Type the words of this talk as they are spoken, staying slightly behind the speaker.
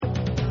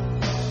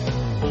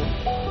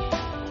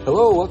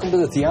Hello, welcome to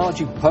the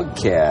Theology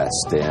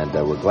Pugcast, and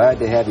we're glad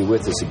to have you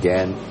with us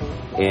again.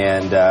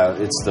 And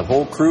it's the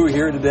whole crew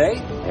here today,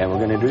 and we're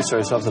going to introduce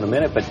ourselves in a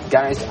minute. But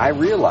guys, I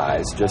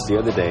realized just the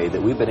other day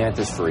that we've been at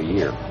this for a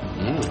year.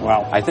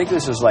 Wow. I think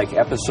this is like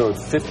episode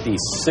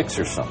 56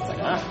 or something.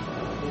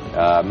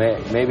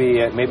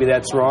 Maybe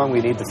that's wrong.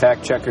 We need the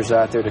fact checkers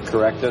out there to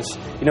correct us.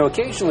 You know,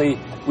 occasionally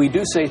we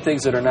do say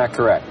things that are not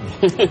correct.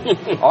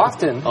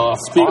 Often,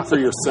 speak for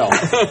yourself.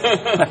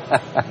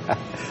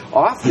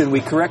 Often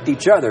we correct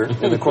each other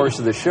in the course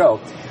of the show,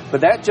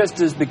 but that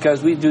just is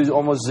because we do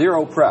almost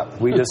zero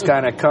prep. We just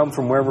kind of come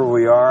from wherever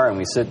we are and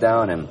we sit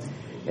down and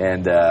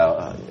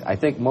I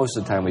think most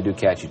of the time we do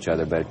catch each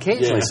other, but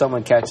occasionally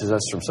someone catches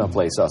us from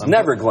someplace else.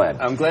 Never Glenn.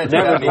 I'm glad you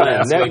Never got me Glenn.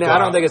 last week. I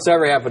don't think it's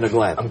ever happened to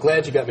Glenn. I'm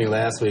glad you got me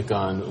last week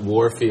on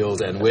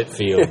Warfield and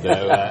Whitfield,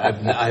 though.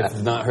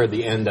 I've not heard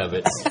the end of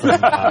it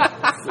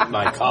from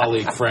my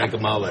colleague Frank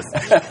Mullis.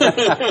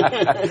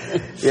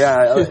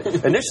 Yeah,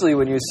 initially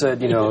when you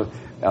said,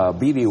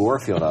 B.B.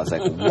 Warfield, I was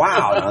like,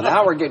 wow,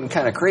 now we're getting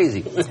kind of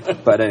crazy.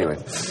 But anyway,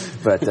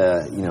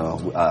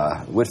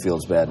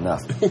 Whitfield's bad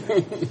enough.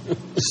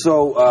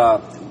 So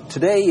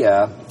today,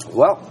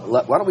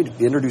 why don't we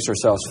introduce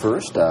ourselves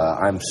first?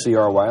 I'm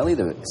C.R. Wiley,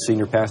 the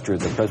senior pastor of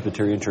the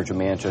Presbyterian Church of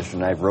Manchester,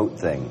 and I've written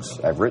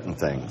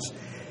things.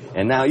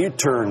 And now you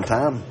turn,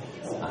 Tom.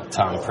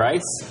 Tom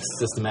Price,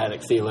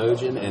 systematic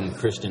theologian and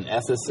Christian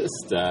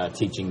ethicist,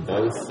 teaching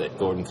both at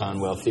Gordon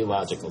Conwell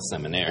Theological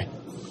Seminary.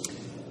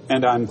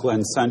 And I'm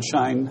Glenn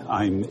Sunshine.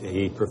 I'm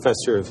a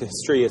professor of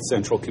history at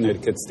Central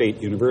Connecticut State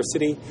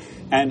University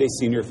and a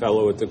senior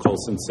fellow at the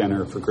Colson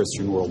Center for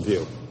Christian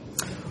Worldview.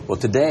 Well,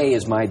 today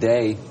is my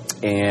day,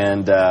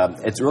 and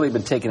it's really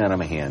been taken out of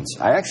my hands.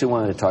 I actually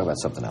wanted to talk about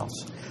something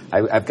else.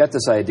 I've got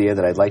this idea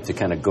that I'd like to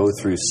kind of go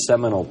through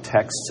seminal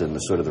texts in the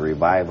sort of the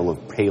revival of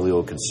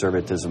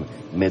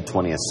paleoconservatism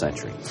mid-20th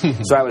century.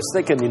 So I was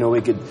thinking,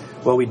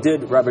 we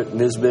did Robert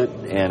Nisbet,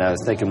 and I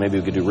was thinking maybe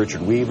we could do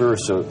Richard Weaver,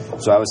 so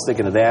I was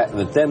thinking of that.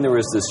 But then there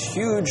was this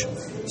huge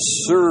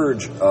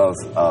surge of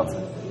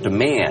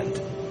demand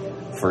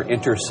for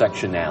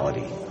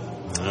intersectionality.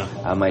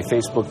 On my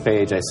Facebook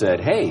page, I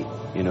said, hey,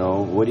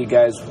 what do you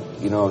guys,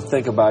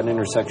 think about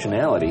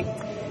intersectionality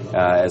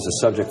as a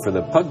subject for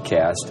the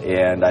Pugcast?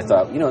 And I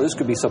thought, this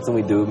could be something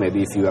we do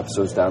maybe a few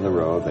episodes down the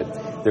road.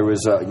 But there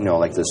was,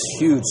 this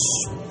huge,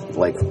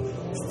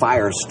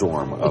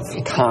 firestorm of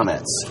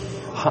comments,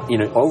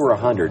 over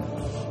 100.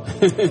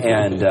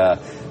 And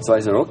so I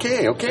said,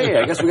 okay,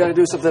 I guess we got to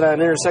do something on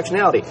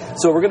intersectionality.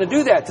 So we're going to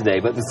do that today.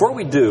 But before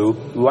we do,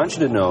 we want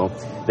you to know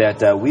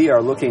that we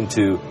are looking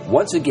to,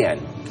 once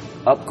again,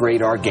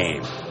 upgrade our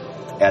game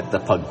at the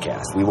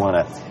Pugcast. We want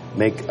to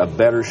make a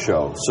better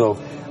show. So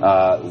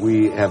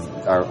we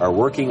are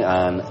working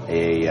on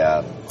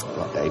a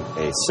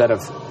set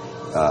of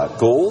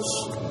goals.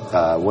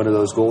 One of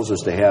those goals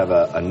is to have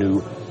a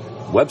new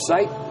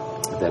website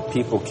that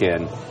people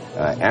can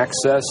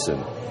access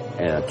and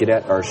get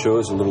at our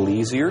shows a little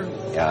easier.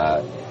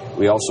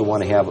 We also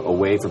want to have a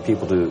way for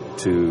people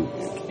to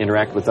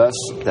interact with us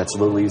that's a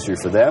little easier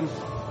for them.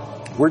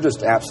 We're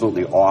just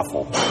absolutely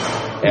awful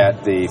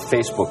at the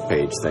Facebook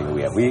page thing that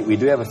we have. We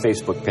do have a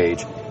Facebook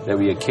page that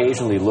we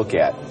occasionally look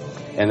at.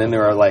 And then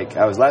there are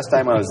last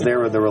time I was there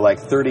were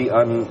 30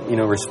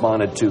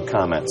 responded to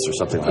comments or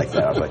something like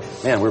that. I was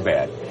like, man, we're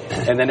bad.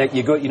 And then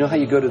you go, how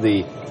you go to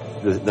the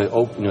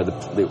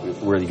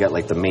where you got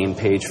the main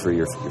page for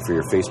your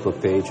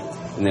Facebook page,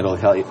 and it'll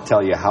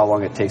tell you how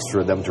long it takes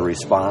for them to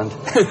respond.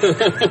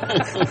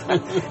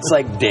 It's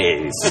like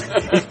days.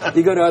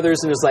 You go to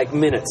others and it's like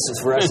minutes.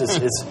 For us,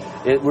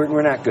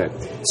 we're not good.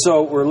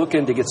 So we're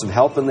looking to get some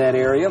help in that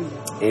area.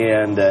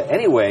 And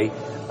anyway,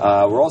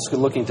 we're also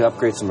looking to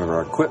upgrade some of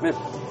our equipment.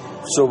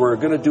 So we're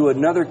going to do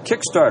another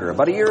Kickstarter.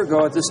 About a year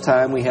ago at this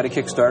time, we had a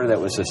Kickstarter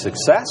that was a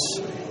success,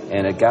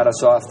 and it got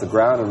us off the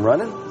ground and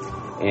running.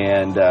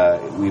 And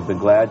we've been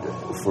glad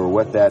for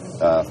what that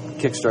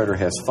Kickstarter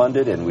has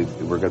funded, and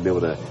we're going to be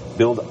able to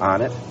build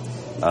on it.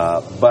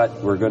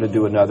 But we're going to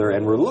do another,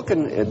 and we're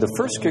looking at the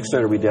first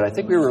Kickstarter we did. I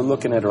think we were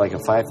looking at a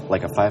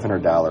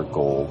 $500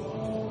 goal,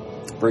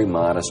 very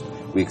modest.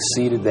 We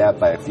exceeded that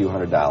by a few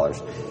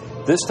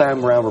 $100s. This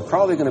time around, we're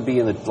probably going to be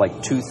in the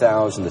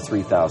 $2,000 to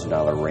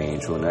 $3,000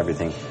 range when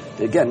everything.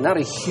 Again, not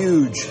a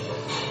huge,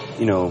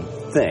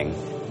 thing.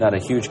 Not a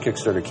huge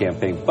Kickstarter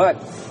campaign, but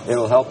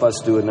it'll help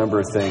us do a number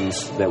of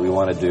things that we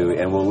want to do,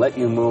 and we'll let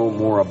you know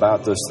more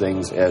about those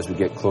things as we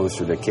get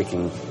closer to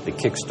kicking the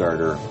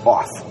Kickstarter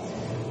off.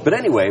 But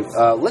anyway,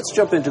 let's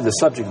jump into the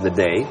subject of the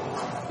day,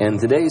 and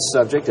today's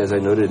subject, as I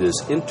noted,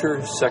 is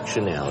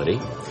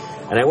intersectionality,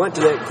 and I went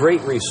to that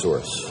great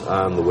resource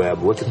on the web,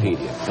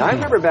 Wikipedia. Now, I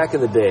remember back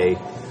in the day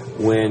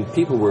when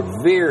people were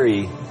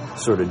very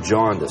sort of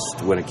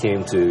jaundiced when it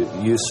came to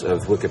use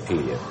of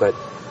Wikipedia, but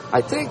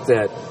I think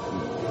that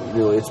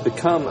it's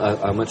become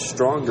a much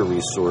stronger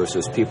resource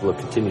as people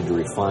have continued to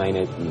refine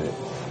it and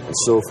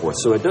so forth.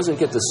 So it doesn't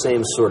get the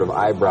same sort of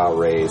eyebrow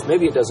raise.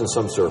 Maybe it does in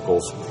some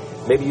circles.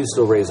 Maybe you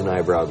still raise an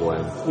eyebrow,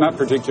 Glenn. Not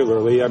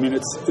particularly. I mean,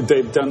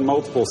 they've done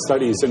multiple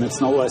studies, and it's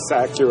no less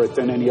accurate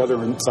than any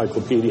other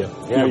encyclopedia.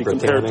 Yeah, you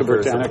compare it to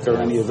Britannica or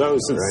any of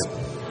those,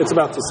 it's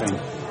about the same.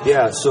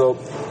 Yeah, so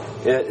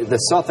the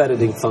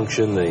self-editing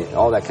function,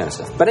 all that kind of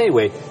stuff. But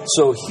anyway,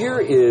 so here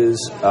is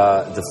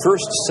the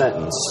first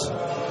sentence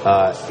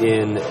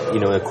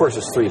of course,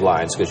 it's 3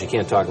 lines because you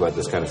can't talk about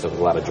this kind of stuff with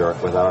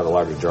without a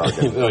lot of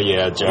jargon. Oh,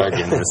 yeah,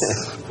 jargon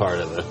is part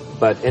of it.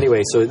 But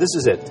anyway, so this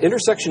is it.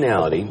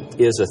 Intersectionality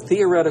is a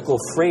theoretical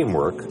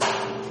framework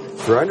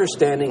for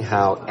understanding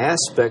how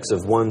aspects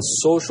of one's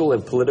social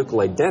and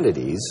political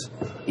identities,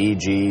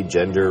 e.g.,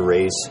 gender,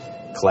 race,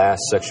 class,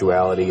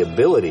 sexuality,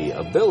 ability.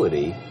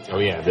 Oh,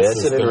 yeah.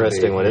 That's an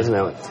interesting one, isn't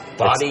it?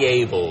 Body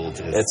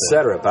abled.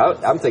 Etc.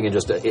 But I'm thinking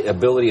just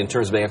ability in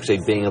terms of actually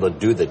being able to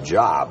do the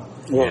job.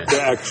 Well,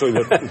 actually,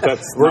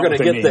 that's we're going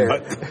to get there.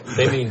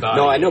 They mean body.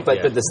 No, I know,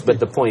 but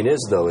the point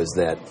is, though, is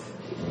that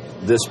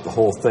this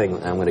whole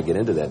thing, I'm going to get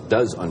into that,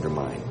 does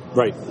undermine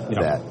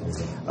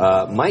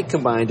that. Might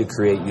combine to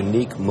create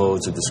unique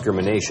modes of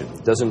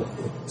discrimination. Doesn't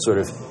sort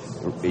of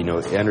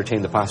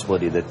entertain the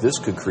possibility that this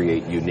could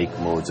create unique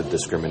modes of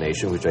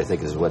discrimination, which I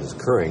think is what is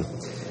occurring.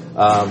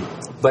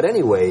 But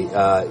anyway,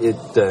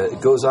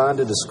 it goes on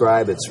to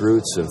describe its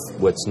roots of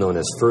what's known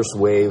as first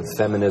wave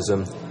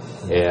feminism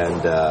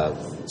and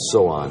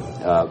so on.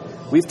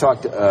 We've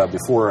talked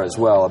before as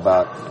well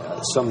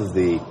about some of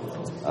the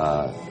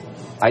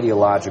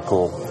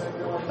ideological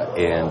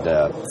and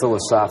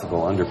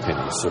philosophical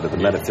underpinnings, sort of the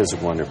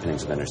metaphysical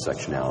underpinnings of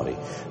intersectionality.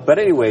 But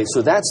anyway,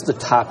 so that's the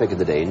topic of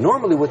the day.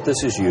 Normally what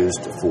this is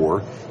used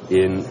for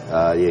in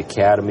the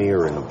academy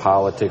or in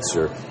politics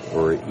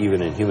or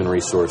even in human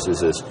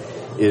resources is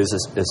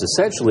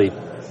essentially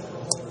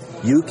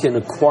you can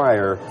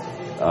acquire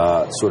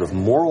sort of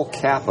moral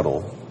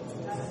capital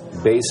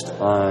based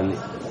on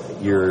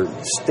your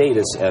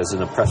status as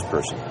an oppressed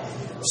person.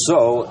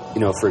 So,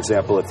 for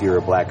example, if you're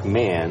a black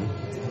man,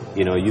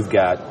 you've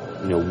got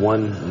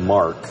one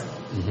mark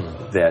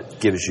that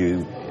gives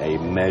you a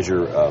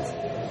measure of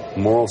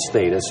moral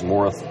status,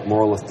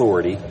 moral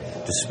authority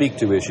to speak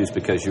to issues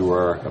because you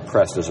are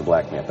oppressed as a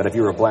black man. But if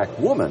you're a black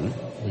woman,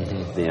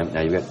 then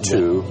now you've got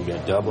 2. You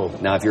got double.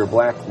 Now, if you're a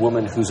black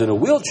woman who's in a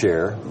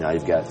wheelchair, now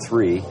you've got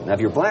 3. Now, if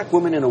you're a black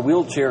woman in a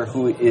wheelchair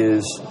who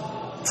is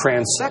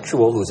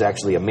transsexual, who's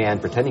actually a man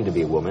pretending to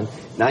be a woman,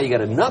 now you got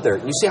another.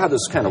 You see how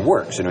this kind of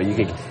works.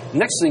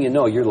 Next thing you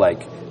know, you're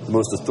like the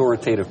most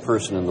authoritative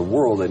person in the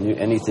world, and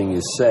anything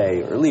you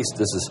say, or at least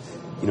this is,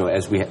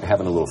 as we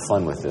having a little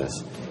fun with this.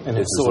 And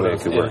it's sort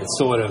of,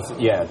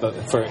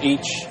 but for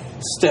each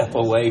step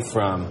away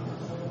from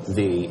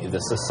the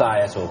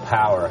societal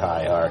power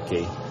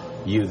hierarchy,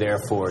 you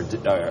therefore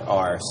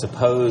are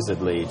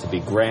supposedly to be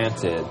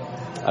granted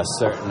a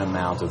certain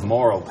amount of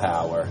moral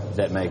power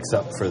that makes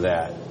up for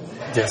that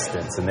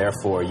distance, and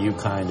therefore you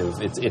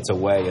it's a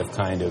way of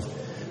kind of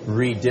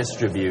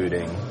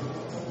redistributing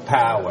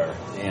power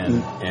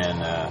in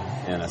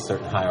a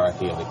certain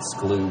hierarchy of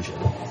exclusion.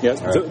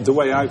 Yes, right? The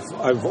way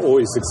I've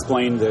always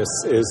explained this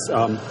is,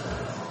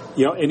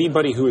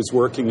 anybody who is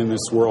working in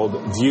this world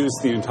views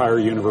the entire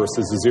universe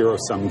as a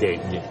zero-sum game,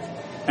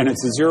 and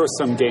it's a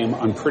zero-sum game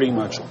on pretty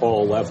much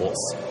all levels.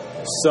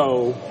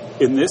 So,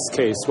 in this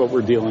case, what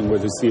we're dealing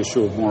with is the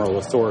issue of moral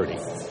authority.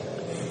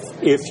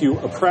 If you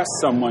oppress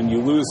someone,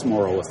 you lose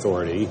moral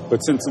authority.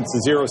 But since it's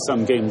a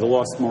zero-sum game, the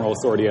lost moral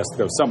authority has to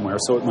go somewhere,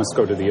 so it must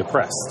go to the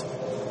oppressed.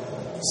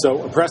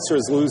 So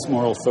oppressors lose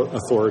moral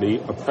authority.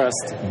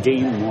 Oppressed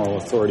gain moral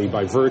authority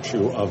by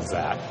virtue of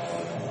that.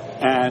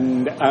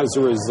 And as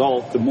a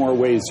result, the more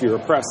ways you're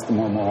oppressed, the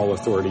more moral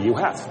authority you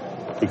have,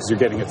 because you're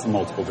getting it from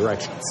multiple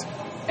directions.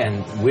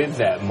 And with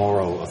that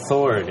moral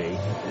authority,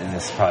 and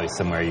this is probably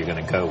somewhere you're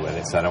going to go with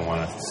it, so I don't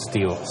want to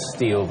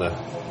steal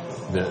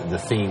the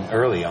theme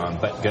early on,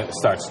 but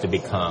starts to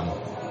become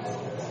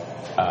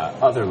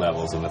other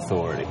levels of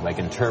authority, like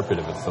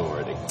interpretive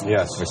authority.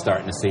 Yes. We're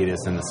starting to see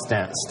this in the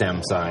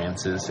STEM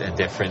sciences and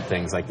different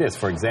things like this.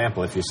 For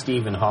example, if you're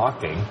Stephen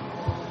Hawking,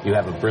 you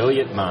have a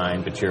brilliant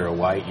mind, but you're a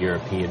white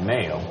European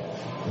male.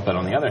 But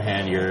on the other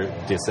hand, you're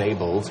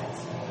disabled,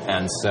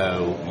 and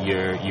so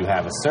you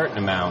have a certain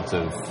amount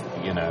of,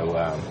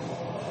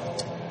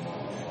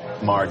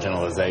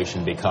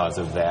 marginalization because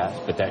of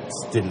that, but that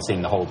didn't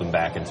seem to hold him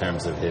back in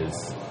terms of his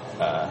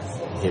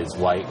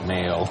white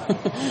male.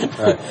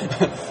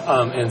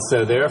 And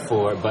so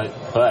therefore, but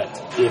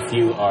if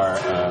you are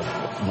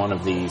one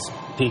of these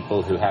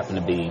people who happen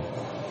to be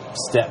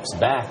steps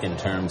back in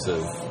terms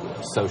of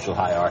social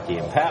hierarchy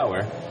and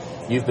power,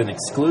 you've been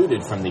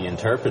excluded from the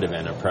interpretive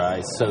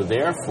enterprise. So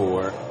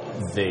therefore,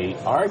 the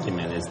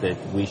argument is that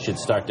we should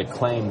start to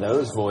claim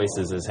those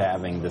voices as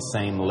having the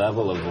same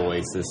level of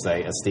voice as,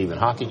 say, a Stephen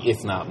Hawking,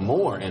 if not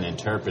more, in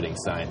interpreting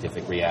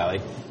scientific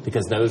reality,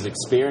 because those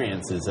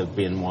experiences have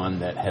been one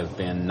that have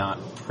been not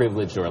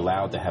privileged or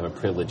allowed to have a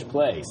privileged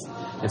place.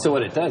 And so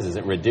what it does is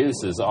it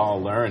reduces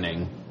all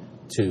learning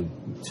to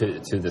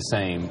to the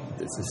same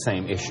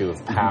issue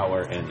of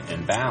power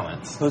and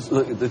balance.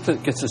 Look,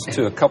 that gets us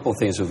to a couple of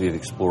things that we've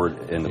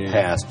explored in the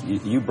past.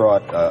 You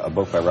brought a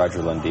book by Roger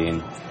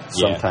Lundeen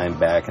sometime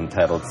back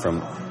entitled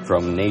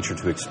 "From Nature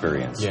to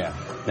Experience." Yeah.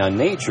 Now,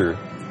 nature,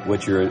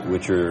 what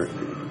you're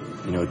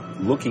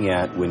looking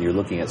at when you're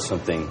looking at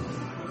something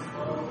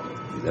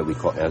that we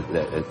call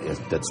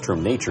that's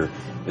termed nature,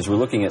 is we're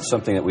looking at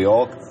something that we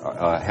all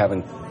have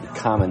in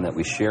common, that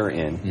we share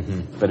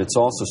in, but it's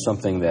also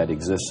something that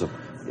exists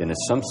in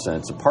some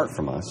sense apart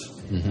from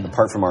us,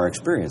 apart from our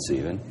experience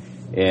even,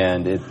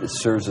 and it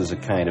serves as a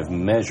kind of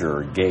measure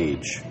or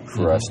gauge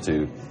for us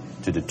to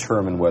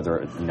determine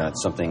whether or not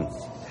something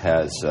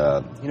has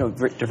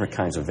different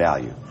kinds of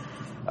value.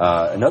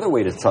 Another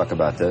way to talk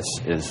about this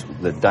is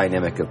the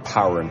dynamic of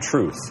power and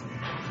truth.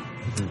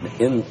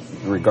 In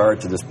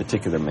regard to this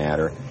particular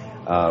matter,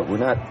 we're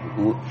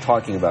not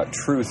talking about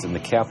truth in the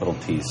capital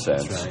P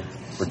sense. That's right.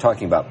 We're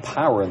talking about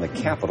power in the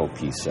capital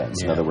P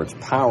sense. In other words,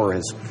 power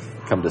has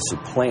come to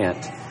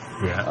supplant.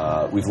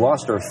 We've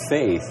lost our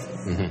faith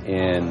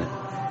in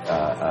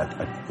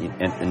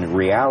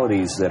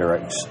realities that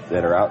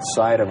are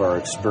outside of our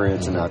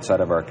experience and outside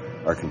of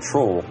our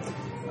control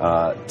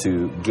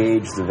to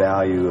gauge the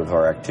value of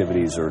our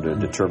activities or to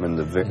determine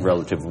the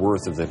relative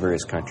worth of the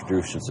various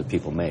contributions that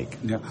people make.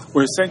 Yeah,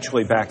 we're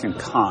essentially back in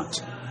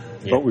Kant,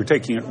 but we're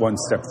taking it one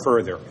step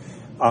further.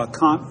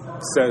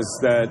 Kant says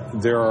that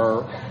there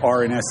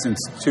are, in essence,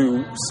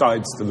 two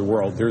sides to the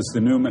world. There's the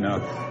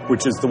noumena,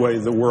 which is the way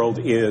the world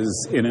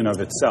is in and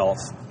of itself,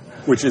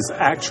 which is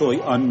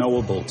actually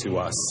unknowable to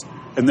us.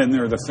 And then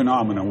there are the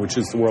phenomena, which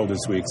is the world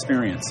as we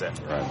experience it.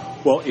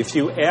 Right. Well, if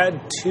you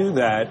add to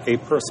that a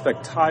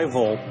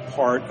perspectival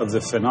part of the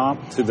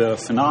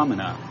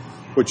phenomena,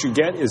 what you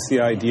get is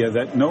the idea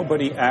that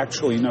nobody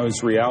actually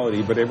knows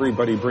reality, but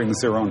everybody brings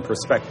their own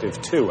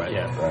perspective to it.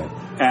 Yeah. Right.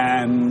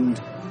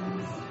 And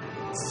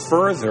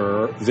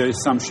further, the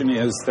assumption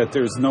is that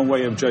there's no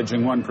way of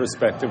judging one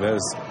perspective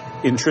as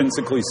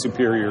intrinsically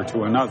superior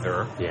to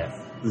another. Yeah.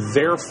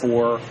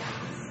 Therefore,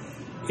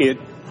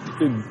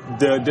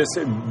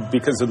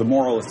 because of the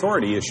moral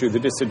authority issue, the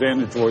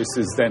disadvantaged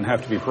voices then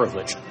have to be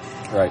privileged.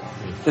 Right.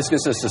 This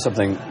gets us to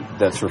something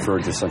that's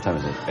referred to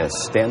sometimes as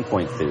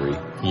standpoint theory,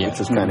 which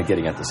is kind of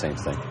getting at the same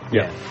thing.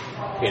 Yeah.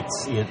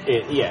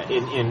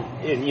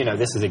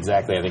 This is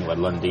exactly, I think, what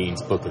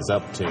Lundeen's book is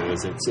up to.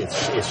 Is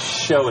it's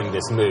showing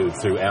this move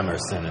through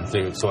Emerson and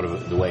through sort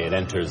of the way it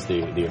enters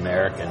the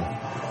American,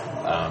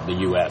 the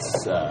U.S.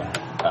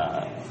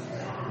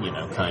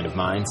 Kind of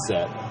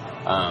mindset.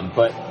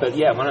 But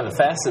one of the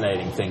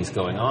fascinating things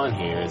going on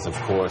here is, of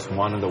course,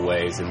 one of the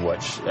ways in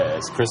which,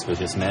 as Chris was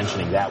just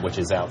mentioning, that which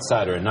is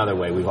outside, or another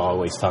way we've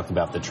always talked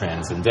about the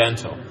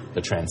transcendental,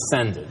 the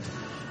transcendent.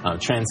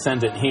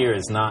 Transcendent here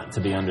is not to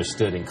be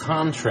understood in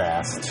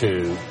contrast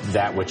to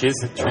that which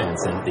isn't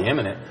transcendent, the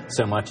immanent,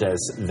 so much as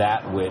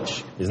that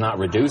which is not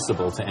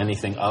reducible to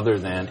anything other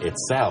than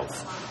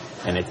itself.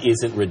 And it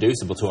isn't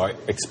reducible to our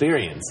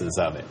experiences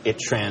of it. It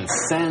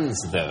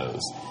transcends those.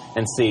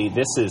 And see,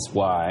 this is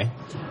why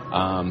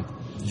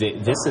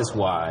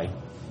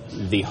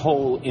the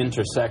whole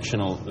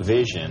intersectional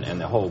vision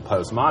and the whole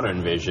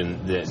postmodern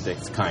vision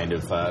that kind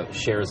of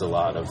shares a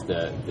lot of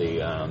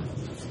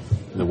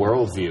the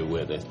worldview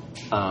with it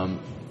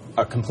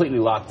are completely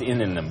locked in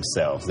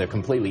themselves. They're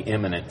completely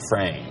immanent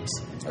frames.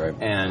 Right.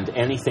 And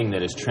anything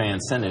that is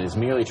transcendent is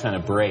merely trying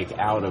to break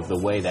out of the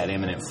way that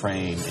immanent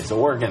frame is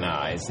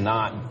organized,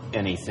 not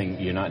anything,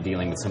 you're not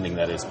dealing with something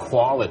that is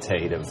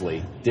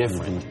qualitatively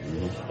different.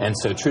 And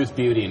so truth,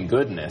 beauty, and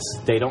goodness,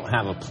 they don't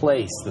have a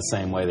place the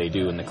same way they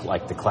do in the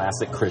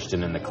classic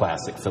Christian and the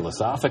classic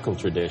philosophical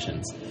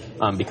traditions,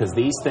 because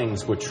these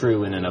things were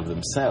true in and of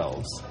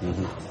themselves.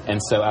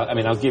 And so,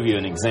 I'll give you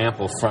an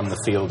example from the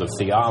field of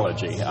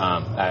theology.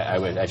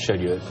 I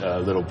showed you a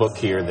little book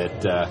here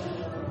that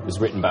was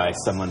written by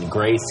someone,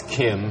 Grace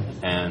Kim,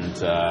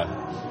 and I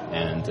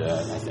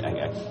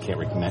can't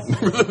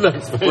remember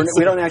the name.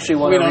 We don't actually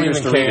want to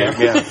even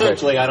care.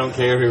 Actually, I don't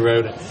care who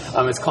wrote it.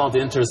 It's called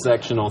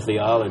Intersectional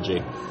Theology.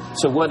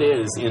 So what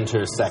is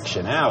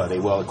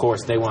intersectionality? Well, of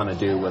course, they want to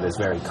do what is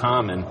very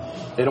common.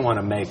 They don't want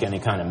to make any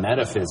kind of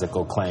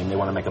metaphysical claim. They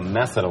want to make a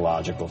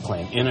methodological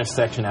claim.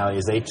 Intersectionality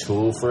is a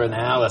tool for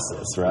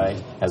analysis, right?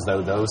 As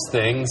though those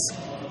things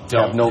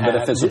don't have no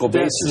metaphysical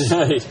basis.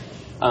 Right.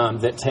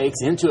 That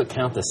takes into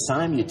account the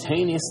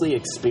simultaneously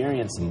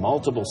experienced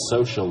multiple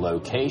social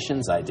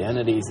locations,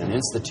 identities, and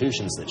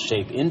institutions that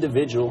shape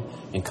individual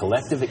and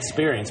collective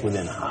experience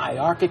within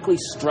hierarchically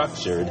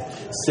structured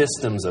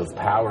systems of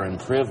power and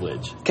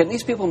privilege. Can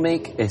these people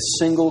make a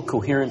single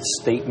coherent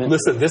statement?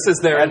 Listen, this is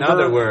there in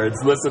other words.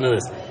 Listen to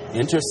this.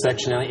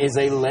 Intersectionality is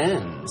a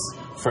lens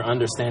for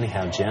understanding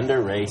how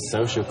gender, race,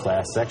 social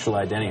class, sexual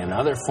identity, and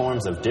other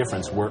forms of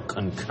difference work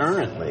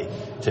concurrently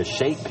to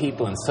shape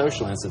people and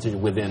social institutions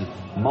within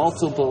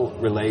multiple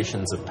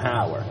relations of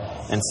power.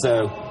 And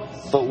so,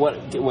 but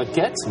what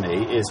gets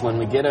me is when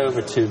we get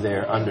over to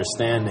their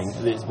understanding,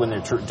 when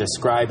they're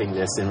describing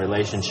this in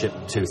relationship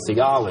to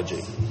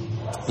theology.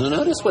 Now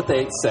notice what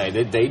they say.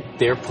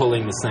 They're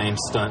pulling the same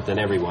stunt that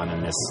everyone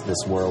in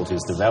this world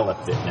who's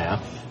developed it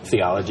now.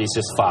 Theology is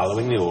just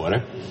following the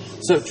order.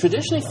 So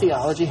traditionally,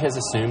 theology has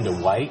assumed a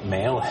white,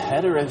 male,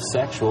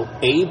 heterosexual,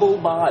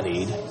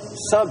 able-bodied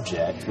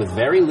subject with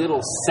very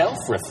little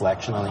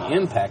self-reflection on the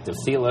impact of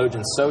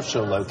theologians'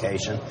 social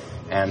location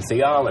and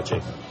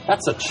theology.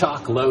 That's a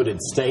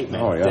chalk-loaded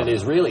statement that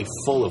is really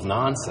full of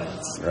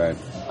nonsense. Right.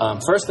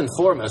 First and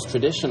foremost,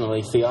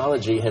 traditionally,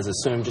 theology has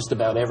assumed just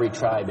about every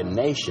tribe and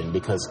nation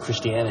because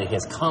Christianity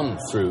has come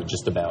through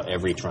just about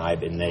every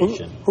tribe and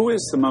nation. Who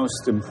is the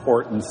most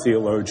important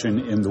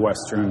theologian in the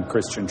Western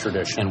Christian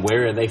tradition? And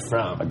where are they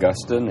from?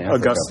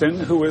 Augustine,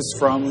 who is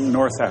from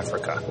North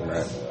Africa.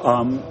 Right.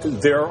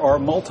 There are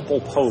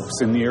multiple popes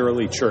in the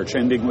early church,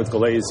 ending with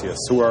Gelasius,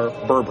 who are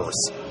Berbers.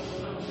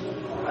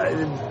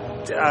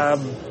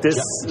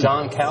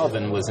 John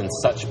Calvin was in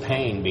such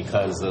pain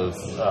because of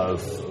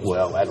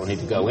well, I don't need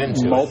to go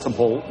into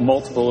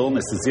multiple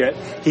illnesses. Yet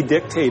he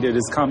dictated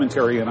his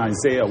commentary on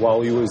Isaiah while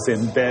he was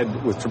in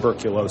bed with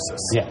tuberculosis.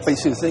 Yes. But you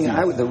see, the thing,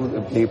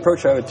 the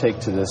approach I would take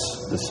to this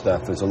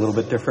stuff is a little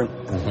bit different.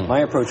 Mm-hmm.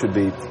 My approach would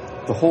be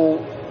the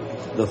whole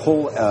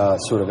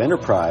sort of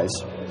enterprise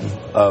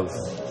of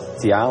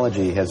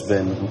theology has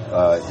been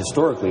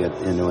historically,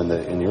 in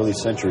the early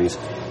centuries,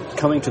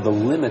 coming to the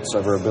limits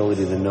of our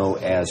ability to know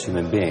as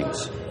human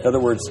beings. In other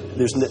words,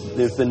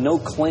 there's been no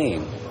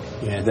claim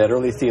that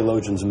early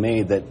theologians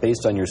made that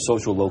based on your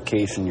social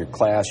location, your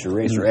class, your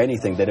race, or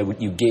anything, that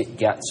you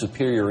got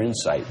superior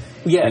insight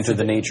into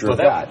the nature of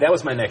God. That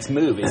was my next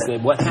move, is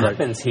that what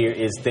happens here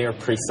is their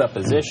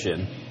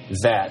presupposition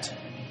that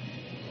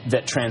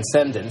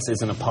transcendence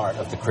isn't a part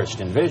of the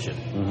Christian vision.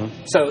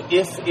 Mm-hmm. So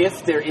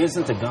if there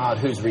isn't a God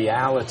whose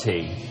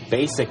reality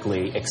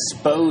basically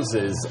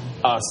exposes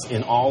us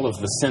in all of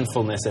the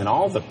sinfulness and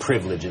all the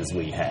privileges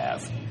we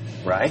have,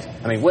 right?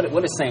 I mean,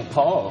 what is St.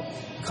 Paul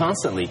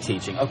constantly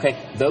teaching? Okay,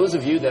 those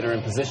of you that are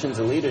in positions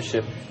of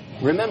leadership,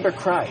 remember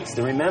Christ,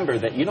 and remember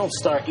that you don't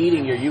start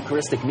eating your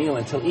Eucharistic meal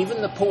until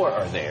even the poor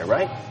are there,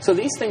 right? So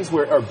these things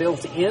are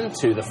built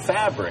into the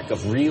fabric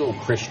of real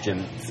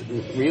Christian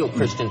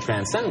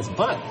transcendence.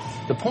 But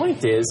the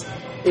point is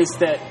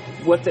that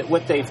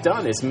what they've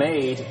done is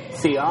made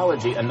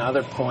theology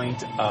another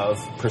point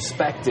of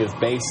perspective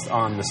based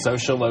on the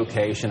social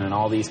location and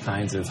all these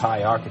kinds of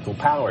hierarchical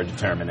power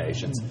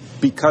determinations.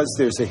 Because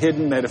there's a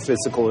hidden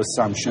metaphysical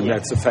assumption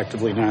that's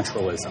effectively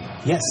naturalism.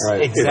 Yes,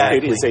 right.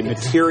 Exactly. It is a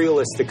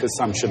materialistic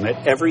assumption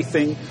that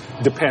everything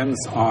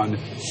depends on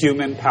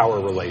human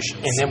power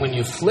relations. And then when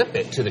you flip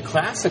it to the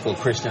classical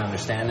Christian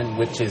understanding,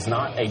 which is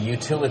not a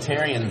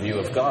utilitarian view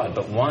of God,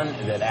 but one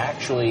that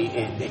actually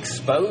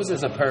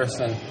exposes a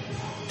person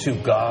to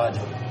God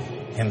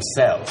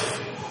himself.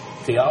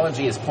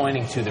 Theology is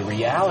pointing to the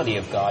reality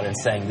of God and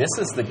saying this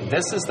is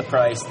the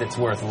price that's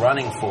worth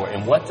running for.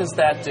 And what does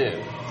that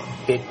do?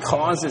 It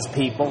causes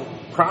people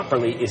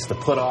properly is to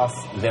put off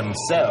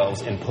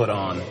themselves and put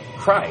on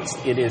Christ.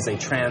 It is a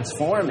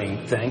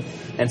transforming thing.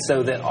 And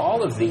so that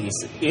all of these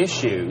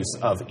issues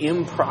of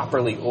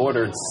improperly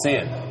ordered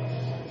sin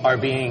are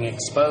being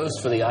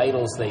exposed for the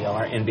idols they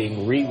are and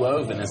being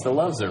rewoven as the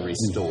loves are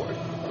restored.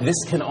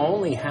 This can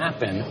only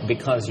happen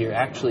because you're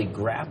actually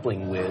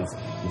grappling with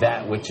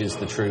that which is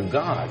the true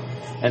God.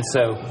 And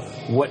so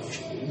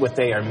what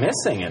they are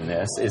missing in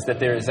this is that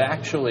there is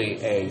actually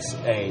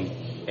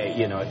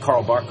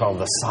Karl Barth called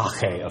the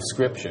Sache of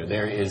Scripture.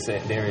 There is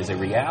a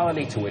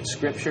reality to which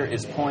Scripture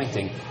is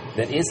pointing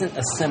that isn't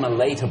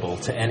assimilatable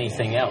to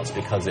anything else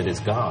because it is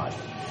God.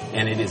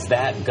 And it is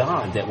that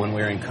God that when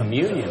we're in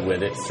communion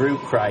with it through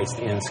Christ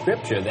in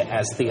Scripture, that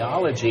as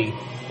theology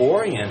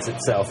orients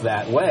itself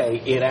that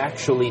way, it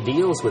actually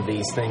deals with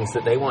these things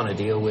that they want to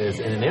deal with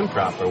in an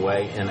improper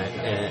way and a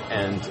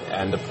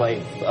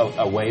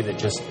way that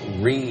just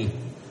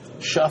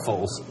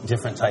reshuffles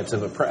different types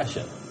of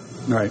oppression.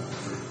 Right.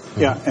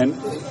 Yeah, and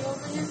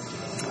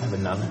I have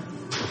another.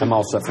 I'm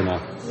all set for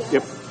now.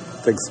 Yep.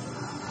 Thanks.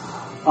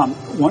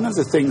 One of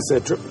the things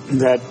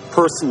that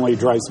personally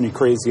drives me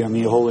crazy on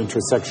the whole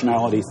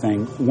intersectionality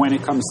thing when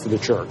it comes to the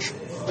church.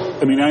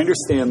 I mean, I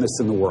understand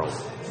this in the world,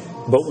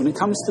 but when it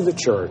comes to the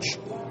church,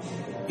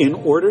 in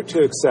order to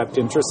accept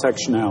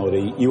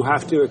intersectionality, you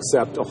have to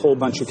accept a whole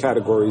bunch of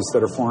categories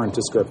that are foreign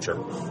to Scripture.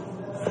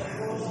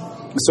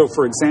 So,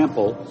 for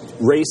example,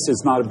 race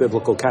is not a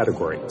biblical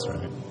category. That's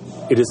right.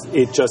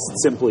 It just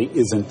simply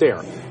isn't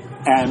there.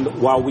 And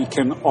while we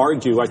can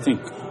argue, I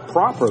think,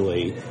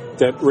 properly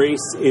that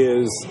race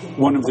is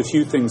one of the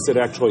few things that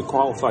actually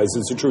qualifies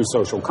as a true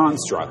social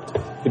construct,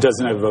 it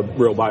doesn't have a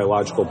real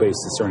biological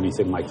basis or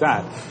anything like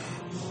that.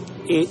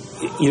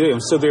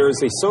 So there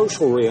is a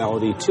social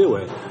reality to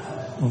it,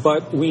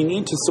 but we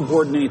need to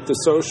subordinate the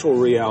social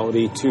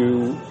reality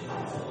to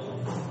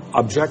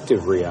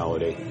objective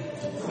reality.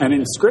 And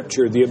in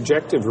Scripture, the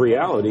objective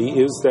reality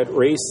is that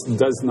race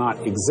does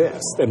not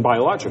exist, and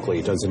biologically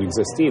it doesn't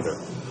exist either.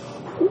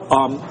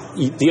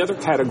 The other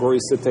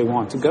categories that they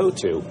want to go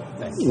to,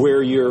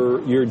 where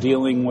you're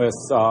dealing with,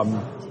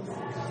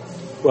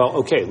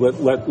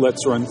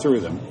 let's run through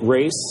them.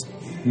 Race,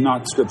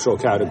 not scriptural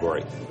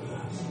category.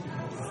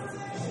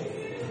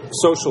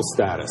 social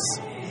status,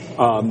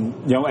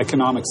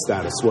 economic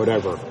status,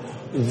 whatever.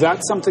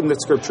 That's something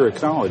that Scripture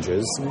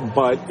acknowledges,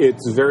 but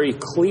it's very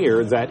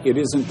clear that it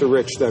isn't the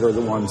rich that are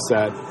the ones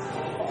that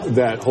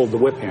hold the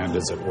whip hand,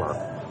 as it were.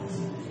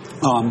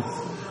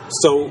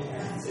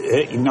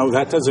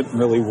 That doesn't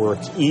really work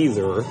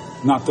either,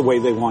 not the way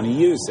they want to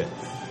use it.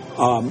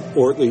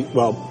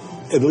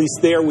 At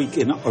least there we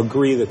can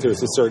agree that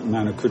there's a certain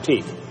amount of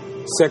critique.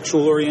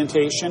 Sexual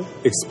orientation,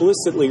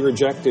 explicitly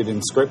rejected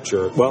in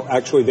Scripture. Well,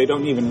 actually, they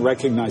don't even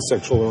recognize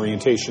sexual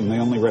orientation. They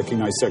only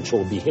recognize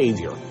sexual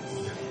behavior.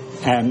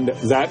 And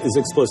that is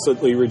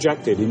explicitly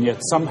rejected, and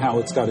yet somehow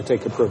it's got to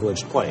take a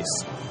privileged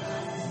place.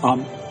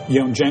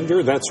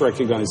 Gender, that's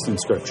recognized in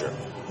Scripture.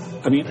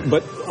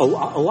 But a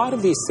lot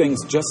of these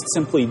things just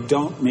simply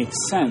don't make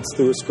sense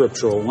through a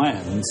scriptural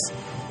lens.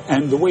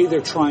 And the way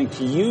they're trying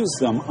to use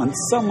them, on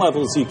some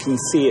levels you can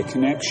see a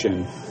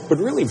connection, but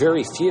really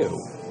very few.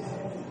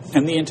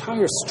 And the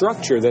entire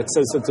structure that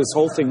says that this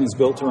whole thing is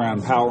built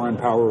around power and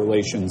power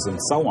relations and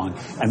so on,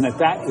 and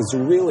that is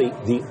really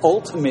the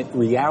ultimate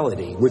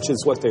reality, which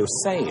is what they're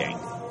saying,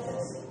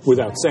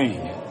 without saying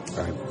it.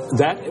 Right.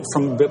 That,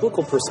 from a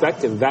biblical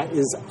perspective, that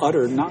is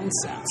utter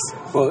nonsense.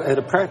 Well, at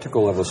a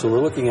practical level, so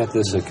we're looking at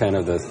this at kind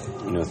of the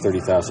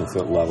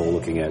 30,000-foot level,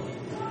 looking at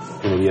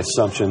the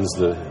assumptions,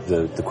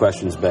 the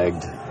questions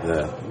begged,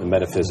 the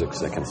metaphysics,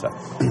 that kind of stuff.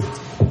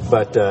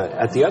 But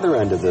at the other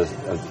end of the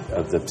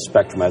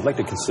spectrum, I'd like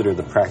to consider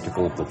the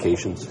practical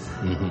implications.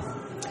 Mm-hmm.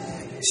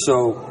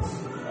 So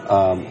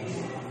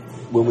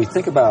when we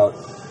think about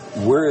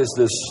where is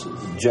this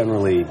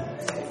generally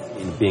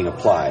being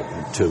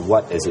applied, to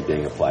what is it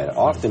being applied?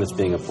 Often it's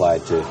being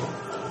applied to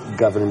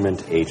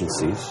government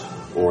agencies,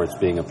 or it's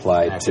being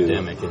applied to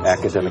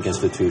academic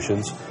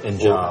institutions and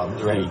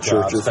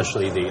churches,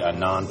 especially the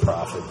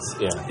nonprofits.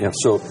 Yeah.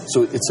 So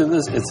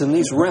it's in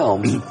these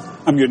realms.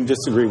 I'm going to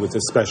disagree with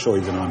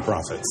especially the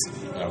nonprofits.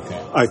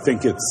 Okay. I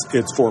think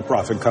it's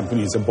for-profit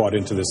companies have bought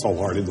into this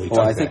wholeheartedly.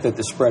 Well, I think that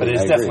the spread, but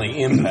it's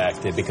definitely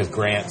impacted because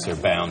grants are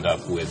bound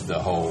up with the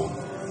whole.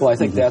 Well, I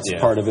think that's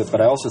part of it,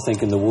 but I also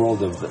think in the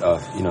world of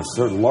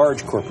sort of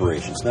large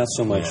corporations, not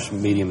so much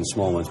medium and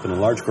small ones, but in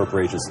large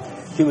corporations,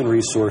 human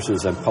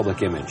resources and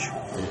public image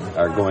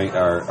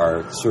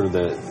are sort of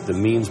the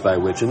means by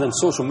which, and then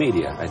social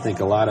media. I think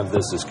a lot of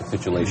this is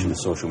capitulation to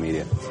social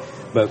media,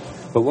 but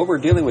what we're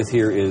dealing with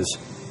here is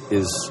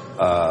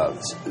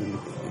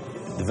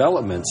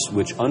developments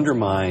which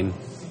undermine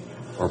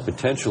or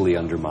potentially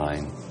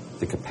undermine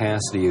the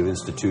capacity of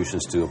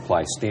institutions to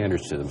apply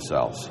standards to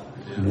themselves.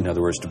 In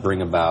other words, to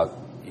bring about,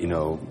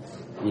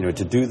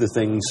 to do the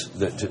things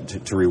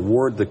to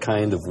reward the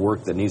kind of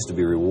work that needs to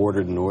be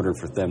rewarded in order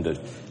for them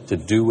to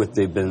do what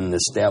they've been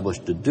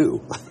established to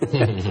do.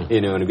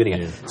 In the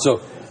beginning. Yeah.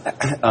 So,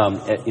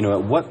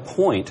 at what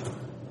point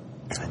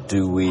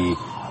do we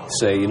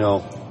say,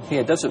 hey,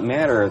 it doesn't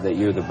matter that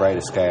you're the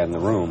brightest guy in the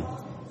room.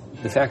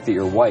 The fact that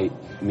you're white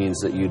means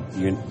that you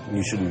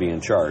shouldn't be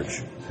in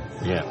charge.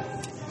 Yeah.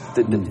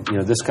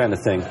 This kind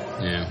of thing.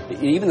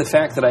 Yeah. Even the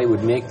fact that I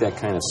would make that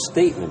kind of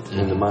statement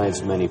in the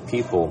minds of many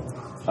people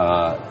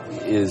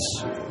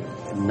is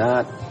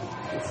not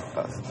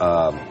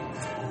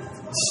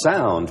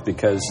sound,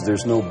 because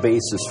there's no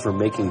basis for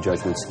making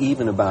judgments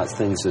even about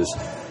things as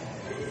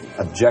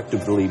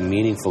objectively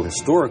meaningful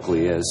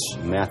historically as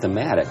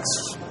mathematics.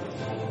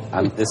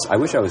 I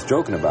wish I was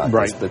joking about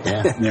this, but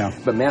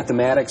but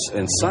mathematics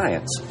and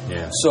science.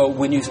 Yeah. So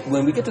when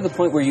we get to the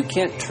point where you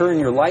can't turn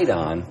your light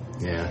on,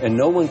 and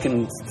no one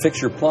can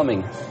fix your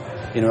plumbing,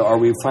 are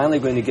we finally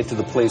going to get to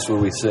the place where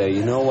we say,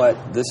 you know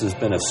what, this has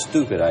been a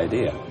stupid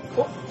idea?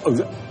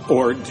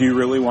 Or do you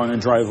really want to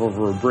drive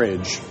over a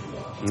bridge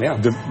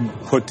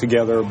put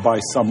together by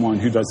someone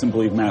who doesn't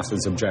believe math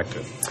is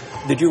objective?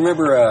 Did you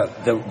remember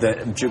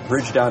the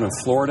bridge down in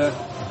Florida?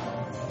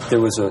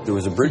 There was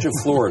a bridge in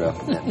Florida.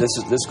 This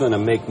is going to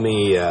make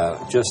me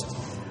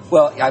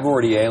I've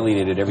already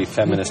alienated every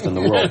feminist in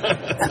the world.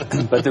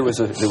 But there was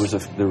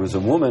a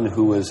woman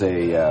who was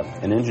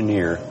an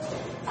engineer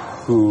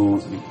who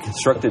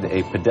constructed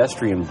a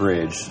pedestrian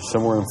bridge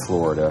somewhere in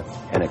Florida,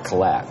 and it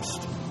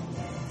collapsed.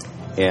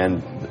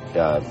 And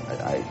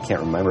I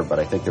can't remember, but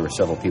I think there were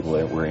several people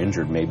that were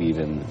injured, maybe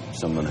even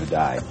someone who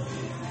died.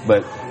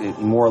 But it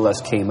more or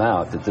less came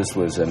out that this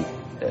was a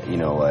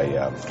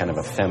kind of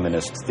a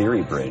feminist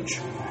theory bridge.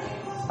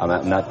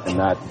 I'm not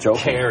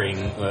joking. Caring.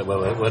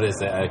 What is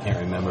that? I can't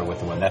remember what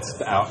the one. That's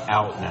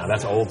out now.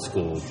 That's old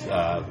school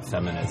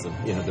feminism.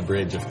 The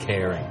bridge of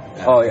caring.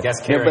 I guess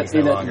caring is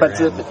no longer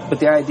but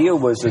the idea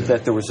was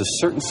that there was a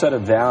certain set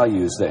of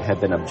values that had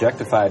been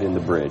objectified in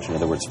the bridge. In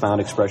other words, found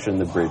expression in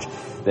the bridge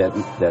that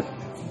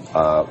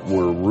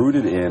were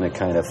rooted in a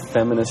kind of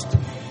feminist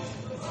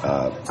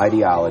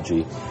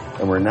ideology,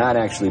 and were not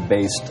actually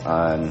based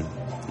on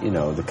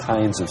the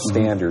kinds of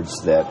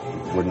standards that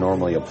would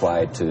normally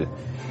apply to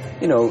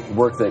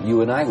work that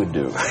you and I would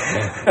do.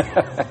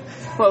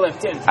 Well,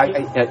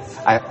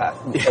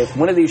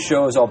 one of these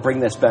shows, I'll bring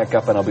this back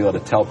up and I'll be able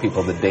to tell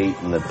people the date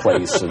and the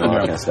place and all that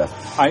kind of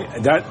stuff.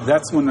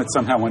 That's one that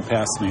somehow went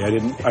past me. I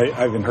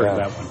haven't heard of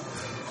that one.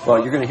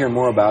 Well, you're going to hear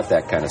more about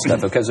that kind of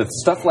stuff because of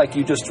stuff like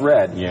you just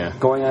read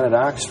going on at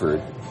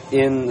Oxford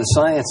in the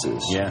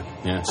sciences. Yeah.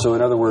 So,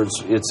 in other words,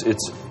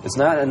 it's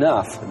not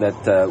enough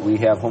that we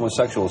have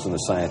homosexuals in the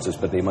sciences,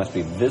 but they must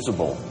be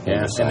visible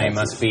in the sciences. And they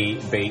must be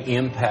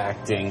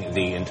impacting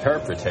the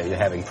interpreter,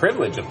 having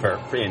privilege of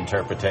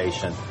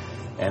interpretation.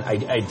 And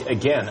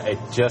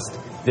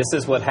this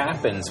is what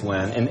happens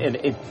when,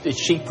 and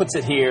she puts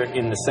it here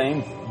in the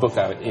same book,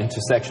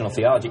 Intersectional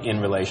Theology, in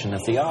relation to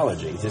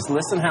theology. Just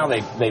listen how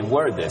they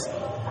word this.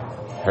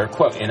 Her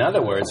quote, in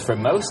other words, for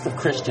most of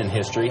Christian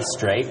history,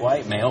 straight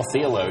white male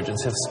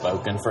theologians have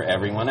spoken for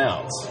everyone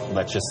else.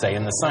 Let's just say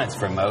in the science.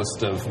 For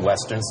most of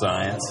Western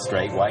science,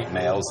 straight white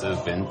males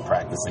have been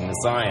practicing the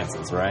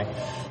sciences, right?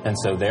 And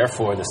so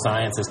therefore the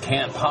sciences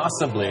can't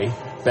possibly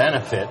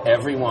benefit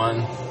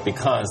everyone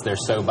because they're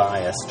so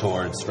biased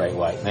towards straight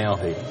white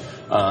malehood.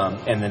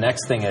 And the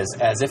next thing is,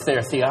 as if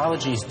their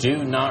theologies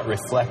do not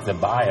reflect the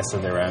bias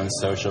of their own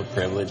social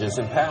privileges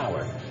and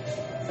power.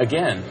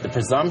 Again, the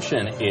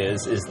presumption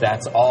is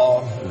that's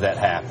all that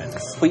happens.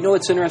 Well, you know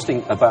what's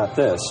interesting about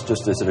this,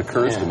 just as it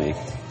occurs to me,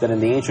 that in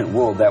the ancient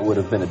world that would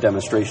have been a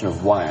demonstration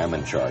of why I'm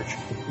in charge.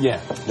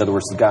 Yeah. In other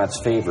words, God's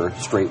favor,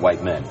 straight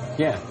white men.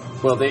 Yeah.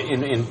 Well,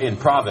 in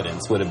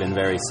Providence would have been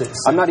very...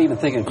 I'm not even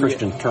thinking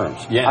Christian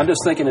terms. Yeah. I'm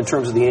just thinking in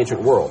terms of the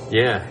ancient world.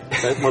 Yeah.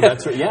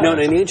 That's right. Yeah. No,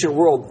 in the ancient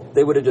world,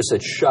 they would have just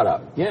said, shut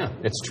up. Yeah,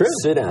 it's true.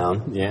 Sit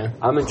down. Yeah.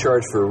 I'm in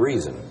charge for a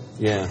reason.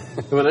 Yeah.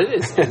 Well, it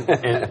is.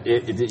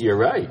 And you're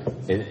right.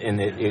 And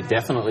it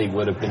definitely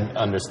would have been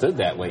understood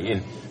that way.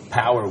 And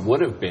power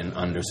would have been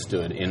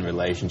understood in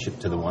relationship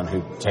to the one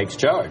who takes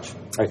charge.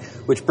 Right.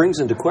 Which brings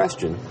into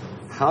question,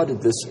 how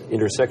did this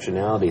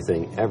intersectionality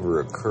thing ever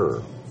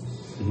occur?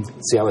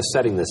 See, I was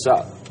setting this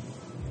up.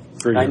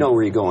 I know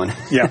where you're going.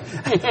 Yeah,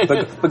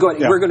 but go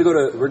ahead. Yeah. We're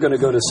going to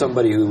go to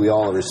somebody who we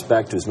all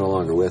respect, who's no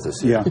longer with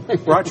us. Yeah,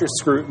 Roger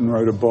Scruton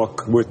wrote a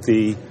book with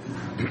the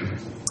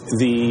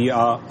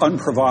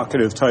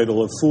unprovocative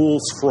title of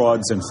 "Fools,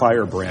 Frauds, and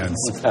Firebrands: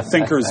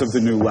 Thinkers of the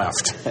New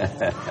Left."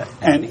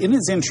 And in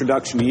his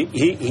introduction,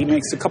 he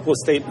makes a couple of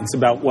statements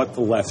about what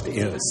the left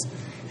is.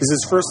 He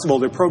says, first of all,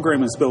 their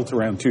program is built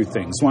around two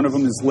things. One of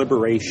them is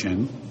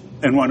liberation,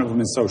 and one of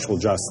them is social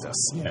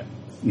justice. Yeah.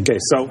 Okay,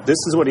 so this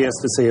is what he has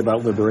to say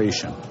about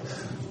liberation.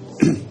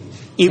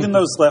 Even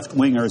those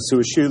left-wingers who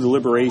eschew the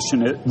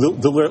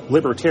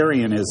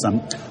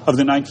libertarianism of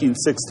the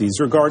 1960s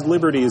regard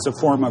liberty as a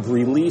form of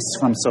release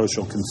from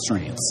social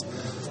constraints.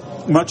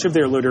 Much of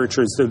their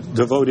literature is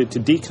devoted to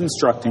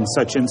deconstructing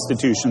such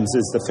institutions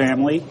as the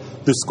family,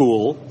 the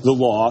school, the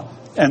law,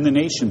 and the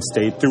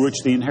nation-state through which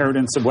the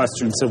inheritance of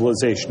Western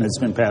civilization has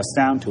been passed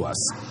down to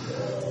us.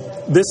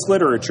 This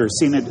literature,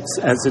 seen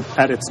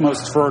at its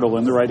most fertile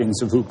in the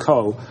writings of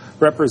Foucault,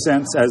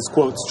 represents as,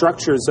 quote,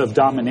 structures of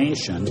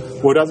domination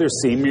what others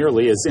see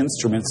merely as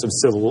instruments of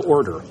civil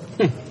order.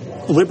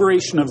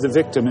 Liberation of the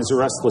victim is a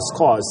restless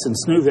cause,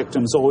 since new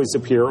victims always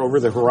appear over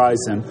the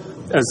horizon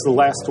as the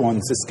last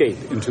ones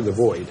escape into the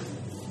void.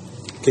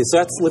 Okay, so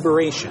that's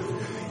liberation.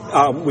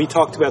 We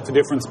talked about the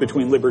difference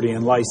between liberty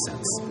and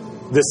license.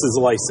 This is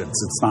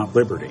license, it's not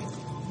liberty.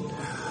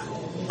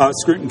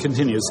 Scruton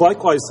continues,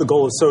 likewise, the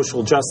goal of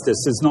social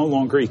justice is no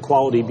longer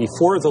equality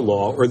before the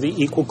law or the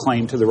equal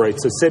claim to the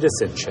rights of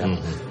citizenship,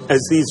 as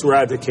these were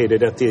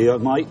advocated at the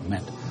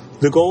Enlightenment.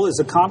 The goal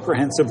is a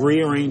comprehensive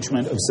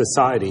rearrangement of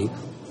society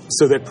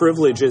so that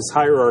privileges,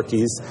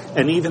 hierarchies,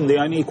 and even the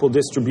unequal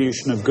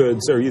distribution of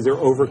goods are either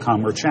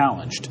overcome or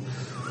challenged.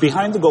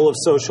 Behind the goal of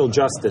social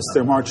justice,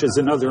 there marches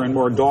another and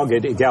more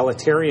dogged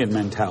egalitarian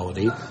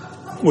mentality,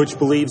 which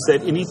believes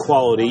that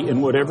inequality in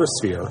whatever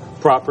sphere,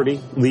 property,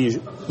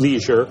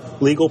 leisure,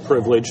 legal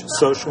privilege,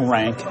 social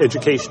rank,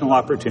 educational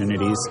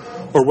opportunities,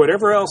 or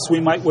whatever else we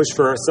might wish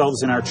for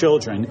ourselves and our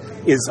children,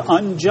 is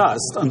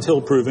unjust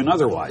until proven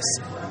otherwise.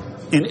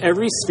 In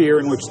every sphere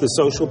in which the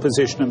social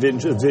position of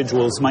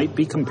individuals might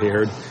be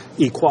compared,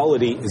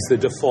 equality is the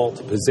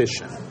default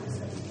position.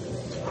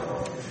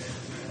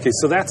 Okay,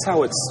 so that's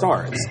how it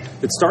starts.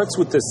 It starts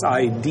with this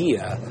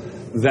idea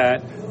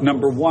that,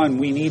 number one,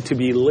 we need to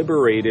be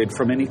liberated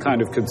from any kind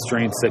of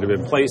constraints that have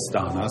been placed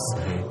on us,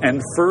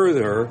 and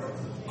further,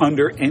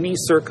 under any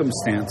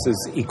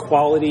circumstances,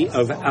 equality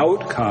of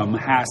outcome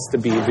has to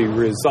be the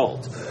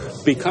result.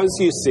 Because,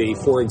 you see,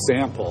 for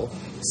example,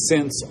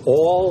 since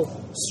all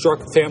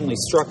family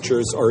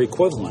structures are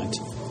equivalent,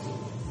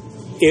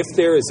 if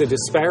there is a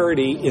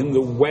disparity in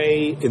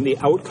the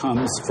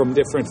outcomes from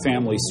different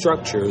family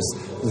structures,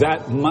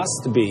 that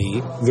must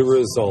be the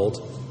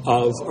result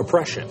of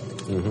oppression.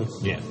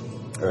 Yeah.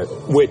 Right.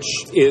 Which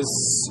is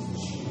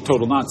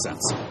total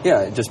nonsense.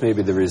 Yeah, it just may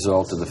be the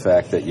result of the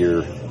fact that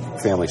your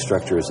family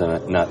structure is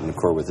not in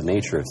accord with the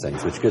nature of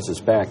things, which gets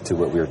us back to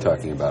what we were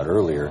talking about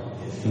earlier,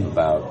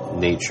 about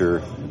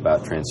nature,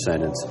 about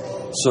transcendence.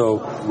 So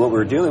what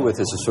we're dealing with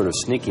is a sort of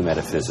sneaky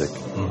metaphysic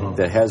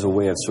that has a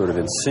way of sort of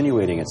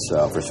insinuating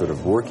itself or sort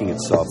of working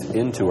itself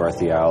into our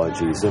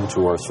theologies,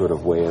 into our sort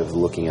of way of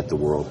looking at the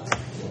world,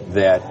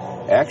 that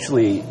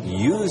actually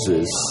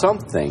uses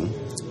something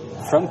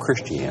from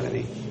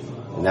Christianity,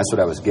 And that's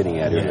what I was getting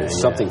at. It's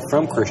something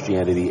from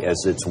Christianity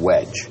as its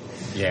wedge.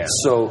 Yeah.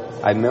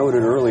 So I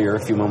noted earlier, a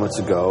few moments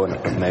ago, and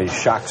it may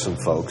shock some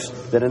folks,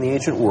 that in the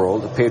ancient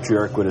world, the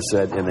patriarch would have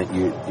said, and that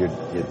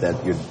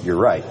you're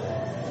right.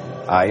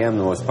 I am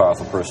the most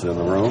powerful person in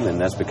the room, and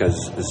that's because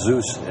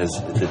Zeus has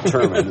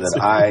determined that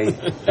I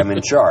am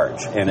in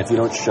charge. And if you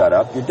don't shut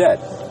up, you're dead.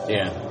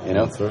 Yeah, you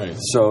know. That's right.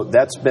 So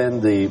that's been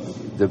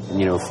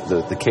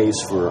the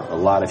case for a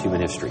lot of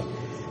human history.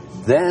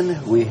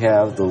 Then we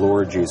have the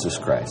Lord Jesus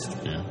Christ,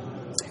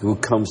 who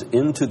comes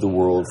into the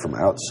world from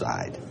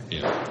outside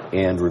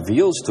and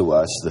reveals to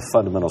us the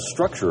fundamental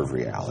structure of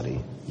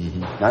reality,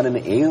 not an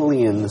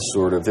alien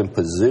sort of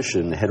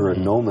imposition,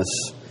 heteronomous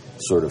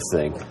sort of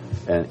thing,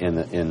 and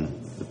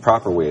in the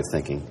proper way of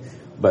thinking,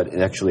 but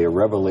actually a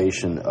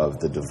revelation of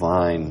the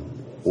divine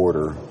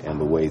order and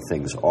the way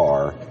things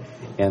are,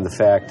 and the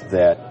fact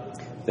that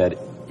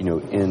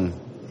in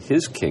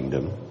His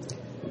kingdom,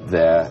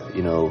 that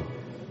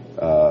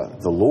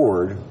the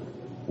Lord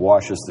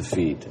washes the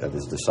feet of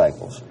His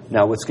disciples.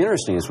 Now, what's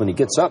interesting is when He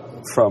gets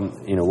up from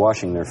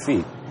washing their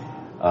feet,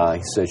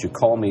 He says, "You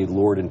call me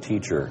Lord and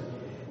Teacher,"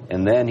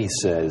 and then He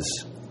says,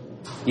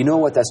 "You know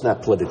what? That's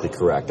not politically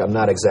correct. I'm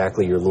not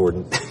exactly your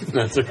Lord.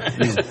 That's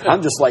right.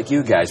 I'm just like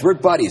you guys. We're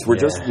buddies. We're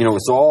just,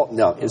 it's all,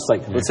 no, it's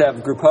like, let's have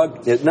a group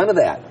hug. None of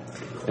that."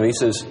 And He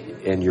says,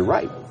 "And you're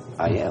right.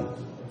 I am.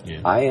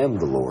 Yeah. I am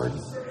the Lord.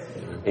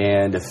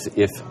 And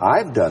if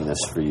I've done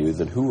this for you,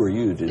 then who are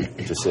you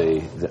to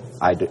say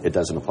that it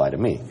doesn't apply to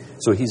me?"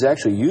 So He's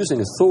actually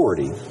using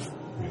authority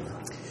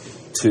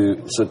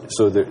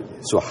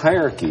so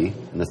hierarchy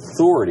and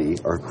authority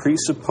are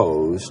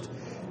presupposed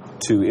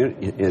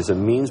as a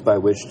means by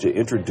which to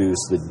introduce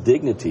the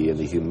dignity and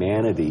the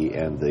humanity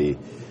and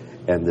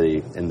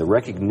the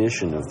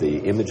recognition of the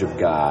image of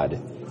God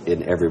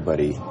in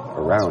everybody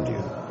around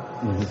you.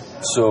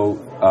 So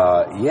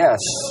yes,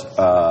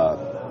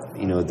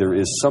 there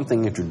is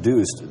something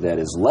introduced that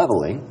is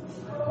leveling,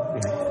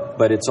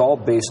 but it's all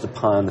based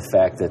upon the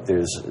fact that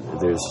there's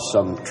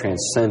some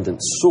transcendent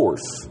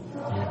source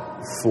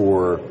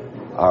for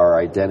our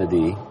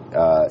identity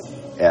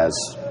as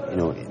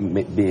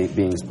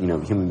beings,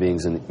 human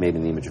beings made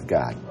in the image of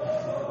God.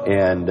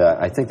 And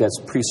I think that's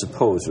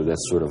presupposed, or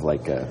that's sort of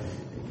like a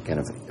kind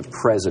of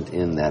present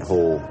in that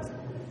whole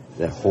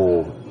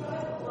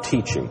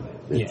teaching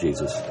that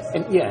Jesus.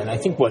 And I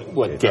think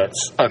what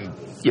gets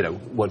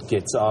what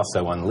gets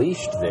also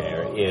unleashed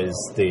there is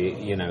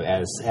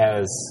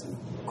as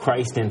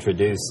Christ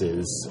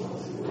introduces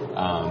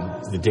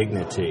the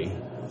dignity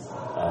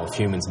of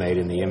humans made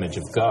in the image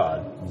of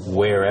God,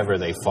 wherever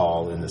they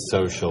fall in the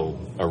social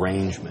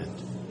arrangement.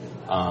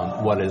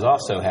 What is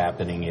also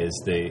happening is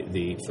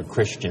for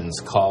Christians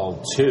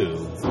called to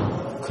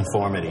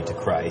conformity to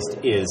Christ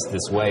is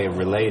this way of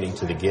relating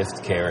to the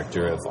gift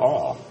character of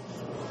all.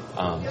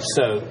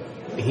 So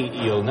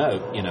you'll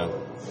note,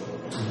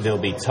 there'll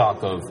be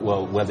talk of,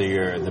 well, whether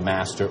you're the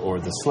master or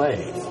the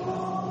slave.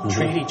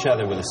 Treat each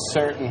other with a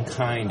certain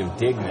kind of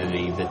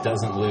dignity that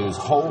doesn't lose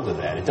hold of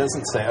that. It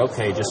doesn't say,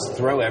 okay, just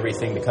throw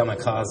everything, become a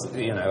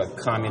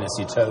communist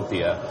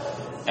utopia,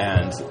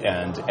 and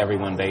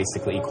everyone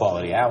basically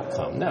equality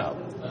outcome.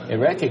 No. It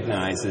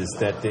recognizes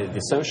that the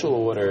social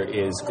order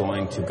is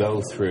going to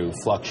go through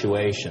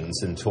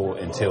fluctuations until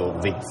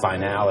the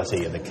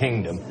finality of the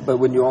kingdom. But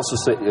wouldn't you also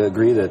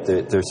agree that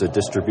there's a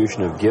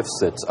distribution of gifts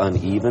that's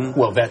uneven?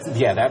 Well, that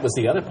was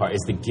the other part,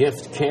 is the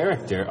gift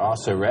character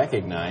also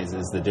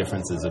recognizes the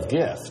differences of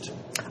gift.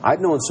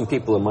 I've known some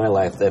people in my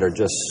life that are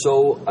just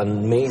so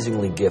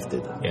amazingly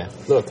gifted. Yeah.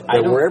 Look,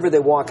 that wherever they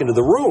walk into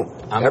the room,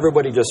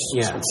 everybody just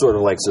sort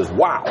of like says,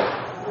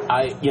 wow.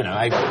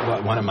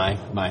 One of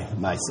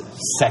my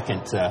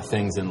second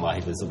things in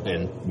life has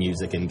been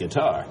music and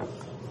guitar.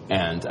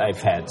 And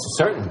I've had a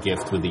certain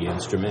gift with the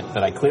instrument,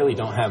 but I clearly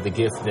don't have the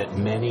gift that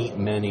many,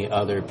 many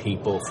other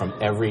people from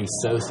every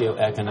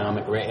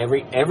socioeconomic,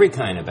 every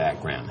kind of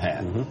background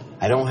have.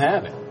 I don't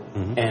have it.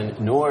 And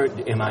nor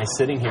am I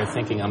sitting here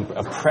thinking I'm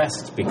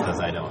oppressed because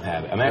I don't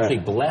have it. I'm actually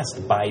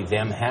blessed by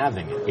them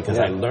having it because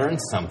I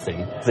learned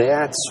something.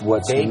 That's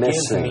what's they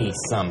missing. They give me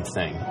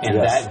something. And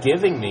that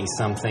giving me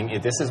something,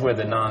 this is where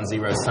the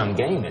non-zero sum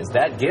game is.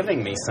 That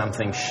giving me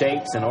something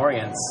shapes and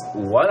orients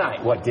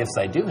what gifts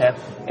I do have,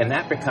 and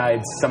that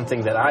provides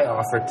something that I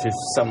offer to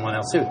someone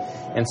else too.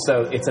 And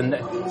so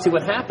see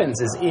what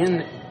happens is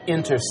in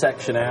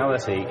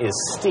intersectionality is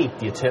steep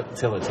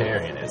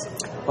utilitarianism.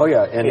 Oh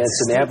yeah, and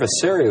it's an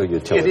adversarial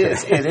utility.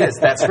 It is.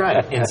 That's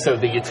right. And so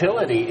the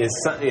utility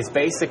is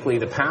basically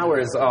the power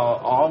is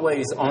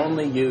always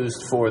only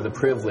used for the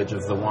privilege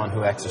of the one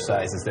who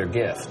exercises their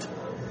gift,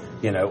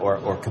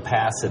 or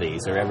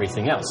capacities or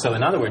everything else. So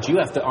in other words, you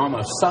have to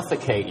almost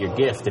suffocate your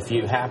gift if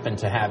you happen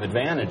to have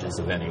advantages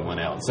of anyone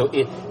else. So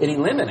it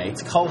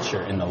eliminates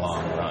culture in the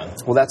long run.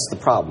 Well, that's the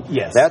problem.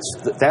 Yes.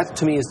 That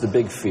to me is the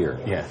big fear.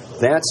 Yeah.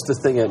 That's the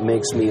thing that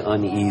makes me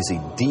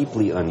uneasy,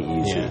 deeply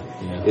uneasy,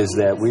 is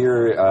that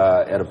we're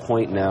at a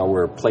point now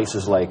where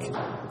places like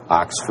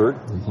Oxford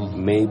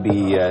may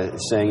be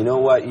saying, you know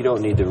what, you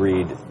don't need to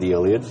read the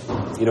Iliad,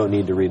 you don't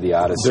need to read the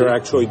Odyssey. They're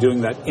actually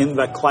doing that in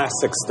the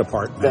classics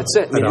department. That's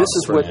it. I mean, this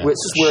is where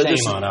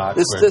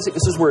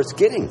this is where it's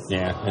getting.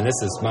 Yeah, and this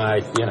is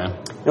my,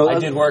 I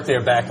did work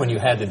there back when you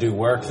had to do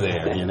work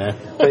there,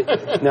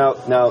 But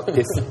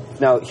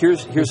now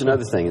here's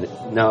another thing.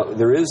 Now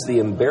there is the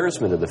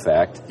embarrassment of the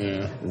fact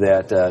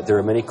that there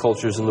are many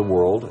cultures in the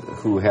world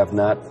who have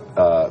not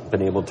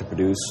been able to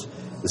produce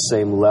the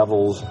same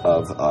levels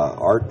of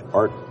art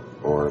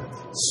or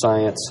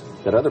science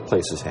that other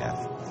places have.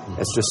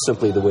 That's just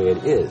simply the way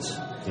it is.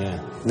 Yeah.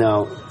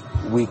 Now,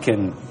 we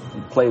can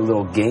play a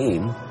little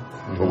game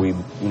where we,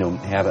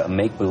 have a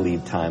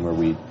make-believe time where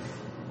we,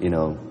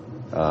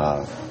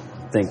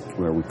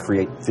 where we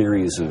create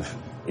theories of,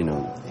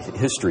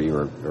 history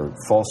or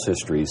false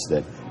histories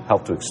that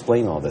help to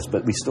explain all this.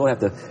 But we still have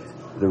the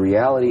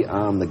reality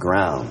on the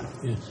ground.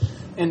 Yeah.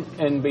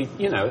 And we,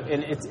 and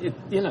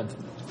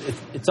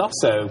it's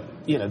also,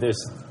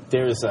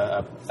 there's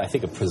I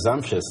think a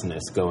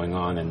presumptuousness going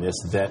on in this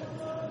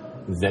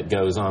that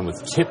goes on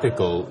with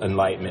typical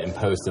Enlightenment and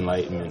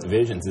post-Enlightenment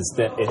visions, is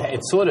that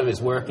it sort of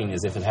is working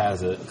as if it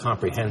has a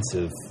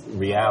comprehensive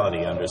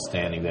reality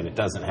understanding that it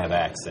doesn't have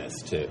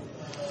access to.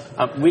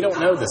 We don't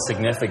know the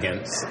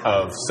significance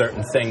of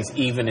certain things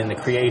even in the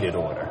created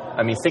order.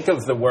 I mean, think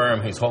of the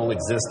worm whose whole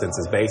existence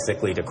is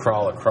basically to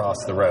crawl across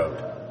the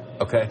road,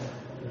 okay?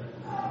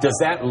 Does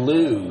that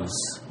lose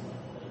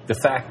the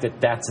fact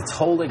that that's its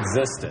whole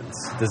existence?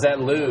 Does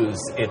that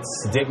lose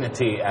its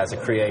dignity as a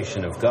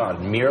creation of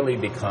God merely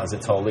because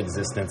its whole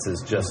existence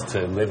is just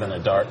to live in a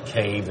dark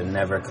cave and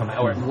never come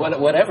out, or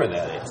whatever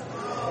that is?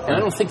 And I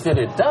don't think that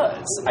it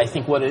does. I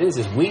think what it is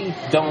we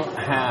don't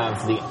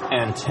have the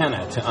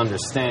antenna to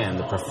understand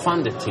the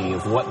profundity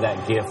of what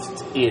that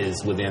gift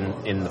is within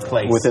the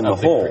place. Within the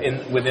whole.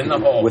 Within the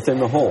whole. Within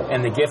the whole.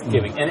 And the gift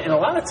giving. And a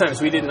lot of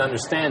times we didn't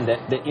understand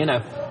that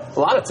a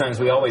lot of times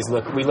we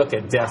look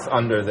at death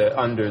under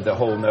the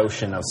whole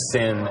notion of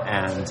sin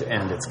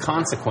and its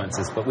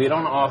consequences, but we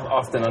don't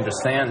often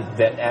understand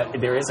that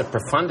there is a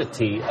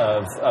profundity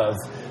of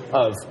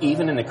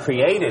even in the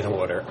created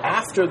order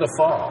after the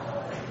fall,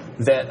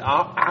 that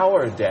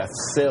our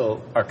deaths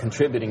still are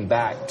contributing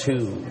back to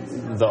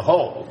the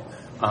whole.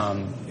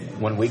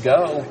 When we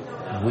go,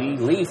 we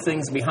leave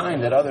things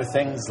behind that other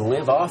things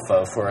live off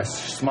of for a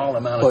small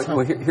amount of time.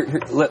 Well, here,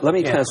 let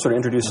me kind of sort of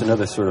introduce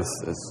another sort of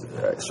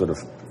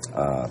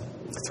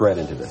thread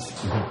into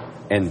this.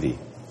 Envy.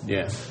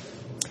 Yeah.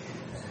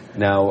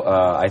 Now,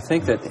 I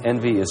think that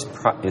envy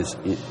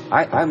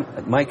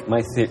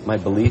my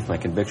belief, my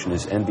conviction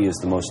is envy is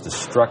the most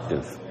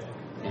destructive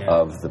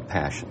of the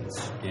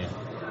passions. Yeah.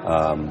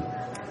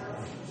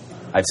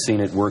 I've seen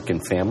it work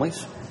in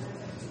families.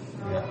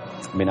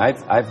 Yeah. I mean,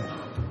 I've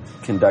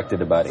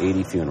conducted about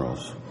 80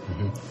 funerals.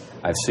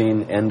 I've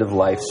seen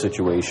end-of-life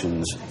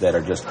situations that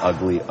are just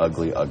ugly,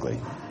 ugly, ugly.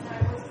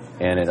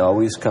 And it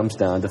always comes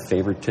down to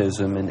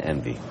favoritism and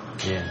envy.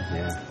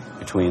 Yeah.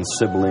 Between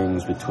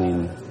siblings,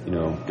 between,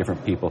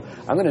 different people.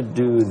 I'm going to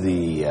do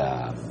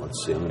I'm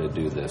going to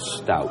do the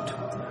stout.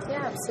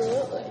 Yeah,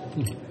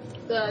 absolutely.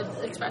 The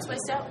Expressway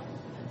stout?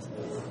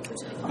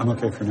 I'm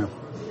okay for now.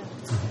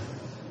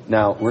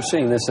 Now, we're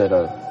seeing this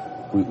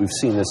we've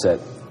seen this at,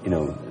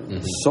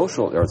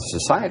 social or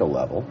societal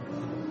level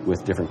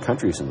with different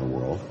countries in the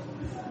world.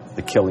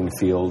 The killing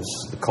fields,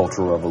 the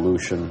Cultural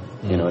Revolution.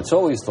 It's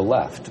always the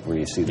left where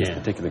you see this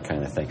particular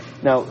kind of thing.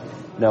 Now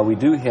we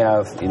do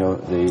have,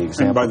 the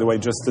example. And by the way,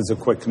 just as a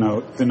quick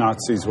note, the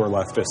Nazis were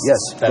leftists.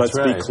 Yes, that's Let's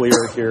be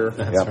clear here.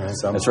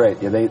 That's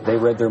right. Yeah, they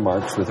read their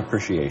Marx with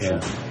appreciation.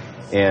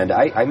 Yeah. And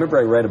I remember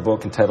I read a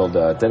book entitled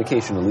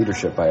Dedication to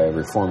Leadership by a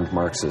Reformed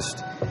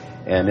Marxist.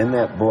 And in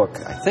that book,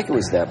 I think it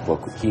was that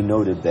book, he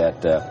noted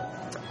that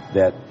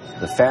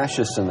the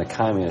fascists and the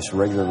communists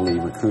regularly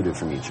recruited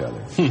from each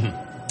other.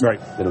 Right.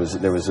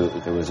 That there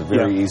was a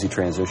very easy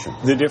transition.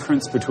 The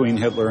difference between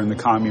Hitler and the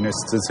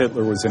communists is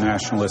Hitler was a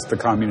nationalist, the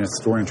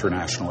communists were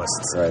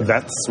internationalists. Right.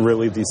 That's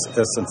really the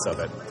essence of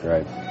it.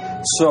 Right.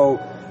 So,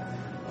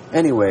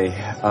 anyway,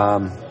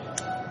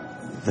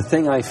 the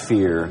thing I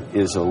fear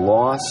is a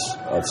loss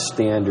of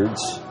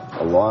standards,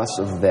 a loss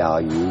of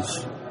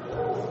values,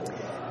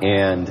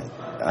 and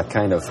a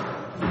kind of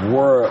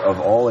war of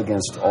all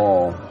against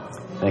all,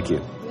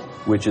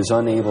 which is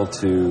unable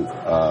to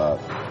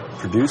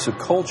produce a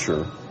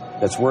culture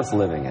that's worth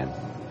living in.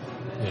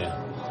 Yeah.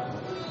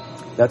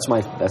 That's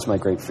my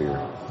great fear.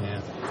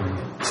 Yeah.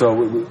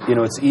 So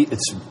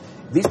it's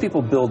these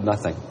people build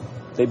nothing.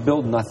 They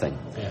build nothing.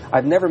 Yeah.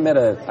 I've never met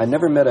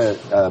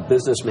a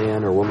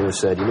businessman or woman who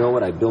said, you know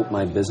what, I built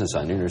my business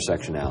on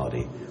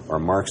intersectionality or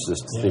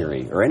Marxist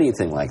theory or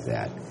anything like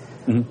that.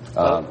 Mm-hmm.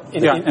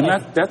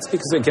 And that's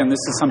because, again, this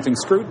is something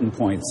Scruton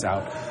points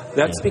out.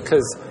 That's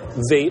because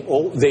they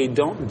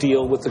don't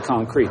deal with the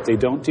concrete. They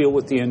don't deal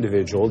with the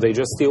individual. They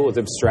just deal with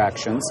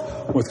abstractions,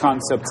 with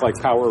concepts like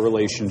power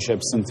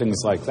relationships and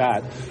things like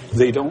that.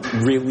 They don't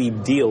really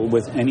deal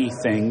with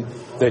anything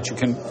that you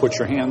can put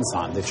your hands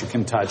on, that you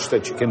can touch,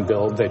 that you can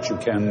build, that you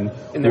can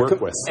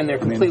work with. And they're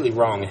completely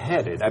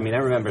wrong-headed. I mean, I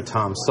remember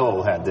Tom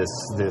Sowell had this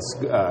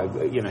I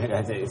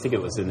think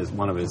it was in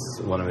one of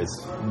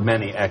his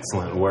many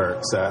excellent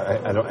works.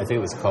 I think it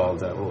was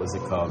called what was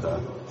it called?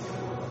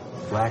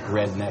 Black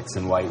Rednecks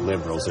and White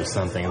Liberals or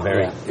something. A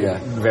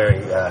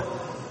very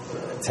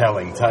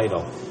telling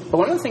title. But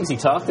one of the things he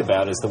talked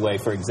about is the way,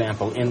 for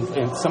example,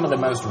 in some of the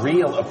most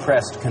real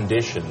oppressed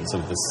conditions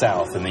of the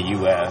South in the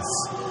U.S.,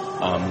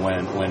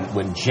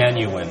 when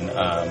genuine,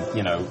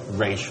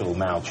 racial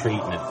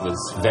maltreatment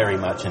was very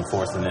much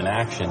enforced and in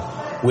action,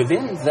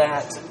 within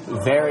that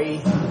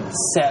very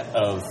set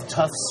of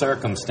tough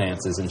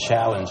circumstances and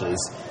challenges,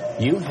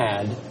 you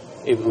had,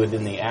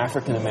 within the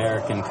African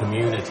American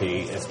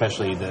community,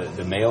 especially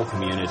the male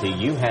community,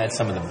 you had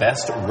some of the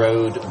best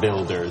road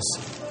builders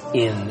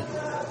in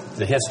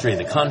the history of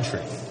the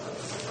country.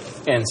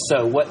 And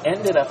so what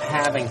ended up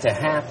having to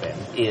happen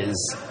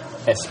is,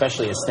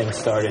 especially as things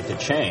started to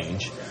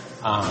change,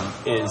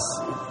 is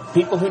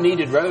people who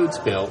needed roads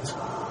built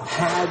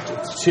had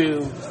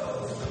to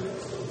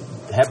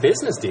have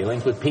business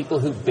dealings with people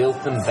who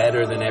built them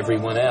better than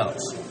everyone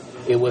else.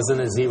 It wasn't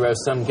a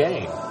zero-sum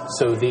game.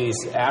 So these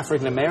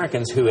African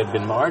Americans who had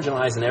been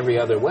marginalized in every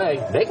other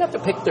way, they got to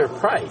pick their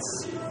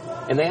price.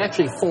 And they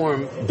actually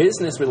formed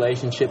business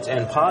relationships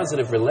and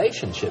positive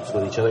relationships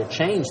with each other,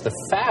 changed the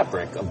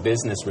fabric of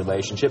business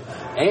relationship,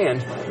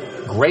 and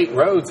great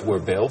roads were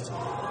built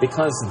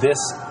because this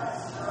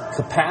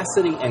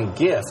capacity and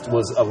gift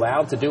was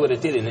allowed to do what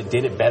it did, and it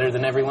did it better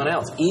than everyone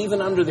else,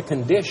 even under the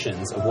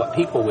conditions of what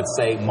people would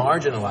say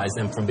marginalized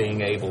them from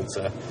being able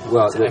to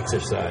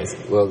exercise.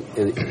 Well,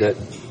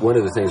 one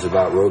of the things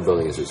about road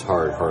building is it's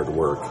hard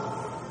work.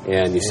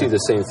 And you see the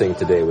same thing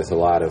today with a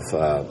lot of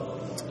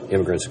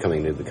immigrants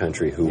coming into the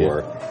country who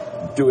are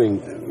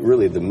doing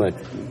really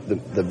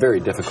the very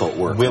difficult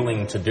work.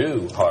 Willing to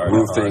do hard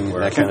roofing,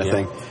 work. that kind of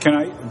thing. Can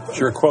I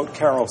quote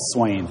Carol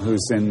Swain,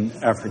 who's an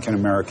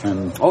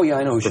African-American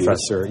I know who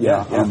professor. She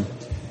is.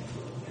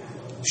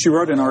 She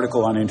wrote an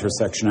article on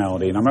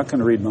intersectionality, and I'm not going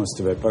to read most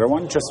of it, but I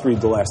want to just read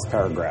the last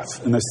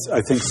paragraph. And this,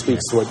 I think,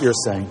 speaks to what you're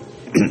saying.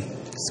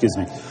 Excuse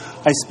me.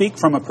 I speak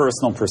from a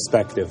personal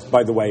perspective.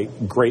 By the way,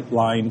 great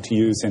line to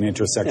use in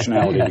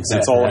intersectionality because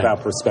it's all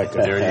about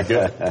perspective. There you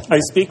go. I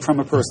speak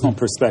from a personal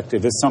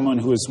perspective as someone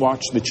who has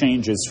watched the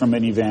changes from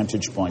many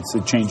vantage points,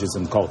 the changes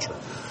in culture.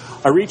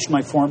 I reached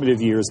my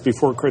formative years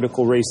before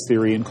critical race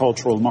theory and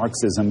cultural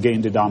Marxism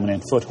gained a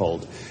dominant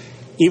foothold.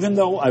 Even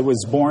though I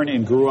was born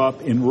and grew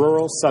up in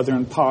rural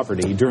Southern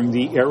poverty during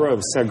the era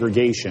of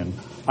segregation,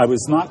 I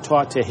was not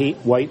taught to hate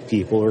white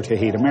people or to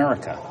hate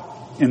America.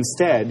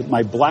 Instead,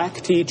 my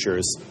black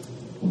teachers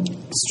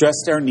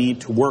stressed our need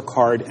to work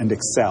hard and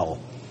excel.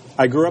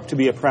 I grew up to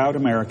be a proud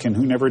American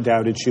who never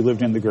doubted she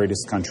lived in the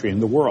greatest country in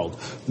the world.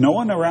 No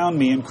one around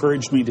me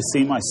encouraged me to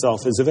see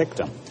myself as a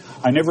victim.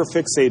 I never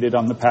fixated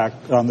on the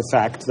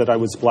fact that I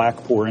was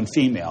black, poor, and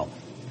female.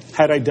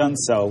 Had I done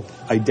so,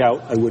 I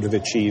doubt I would have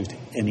achieved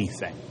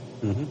anything.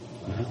 Mm-hmm.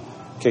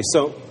 Mm-hmm. Okay,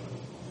 so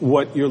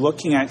what you're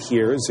looking at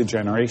here is a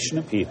generation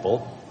of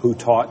people who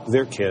taught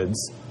their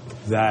kids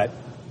that,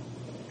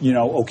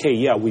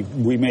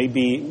 we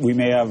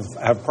may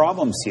have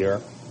problems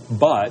here,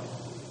 but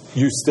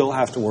you still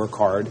have to work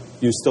hard.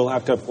 You still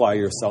have to apply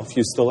yourself.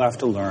 You still have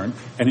to learn.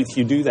 And if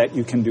you do that,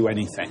 you can do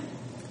anything.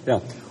 Yeah.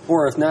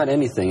 Or if not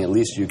anything, at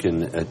least you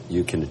can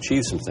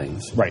achieve some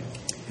things. Right.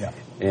 Yeah.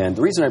 And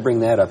the reason I bring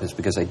that up is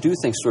because I do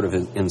think sort of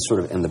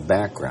in the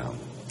background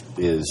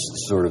is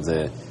sort of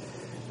the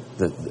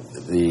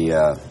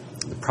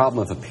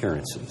problem of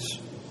appearances.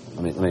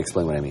 Let me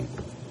explain what I mean.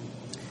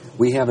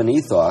 We have an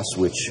ethos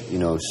which,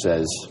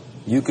 says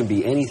you can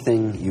be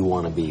anything you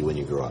want to be when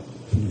you grow up.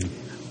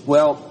 Mm-hmm.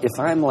 Well, if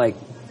I'm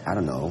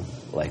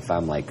if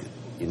I'm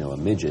a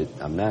midget,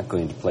 I'm not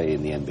going to play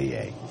in the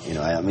NBA.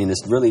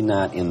 It's really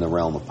not in the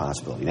realm of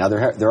possibility. Now,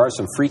 there are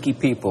some freaky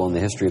people in the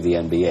history of the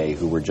NBA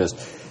who were just,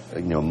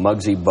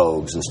 Muggsy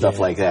Bogues and stuff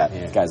like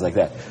that, guys like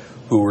that,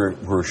 who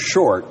were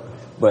short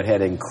but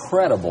had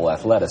incredible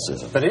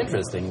athleticism. But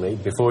interestingly,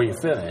 before you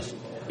finish,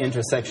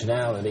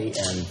 intersectionality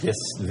and this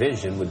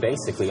vision would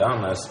basically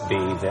almost be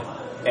that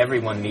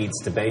everyone needs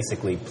to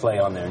basically play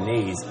on their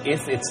knees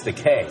if it's the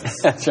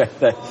case. That's right.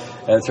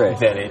 That's right.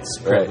 That it's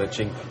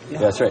privileging. Right. Yeah.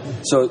 That's right.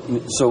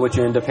 So what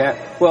you end up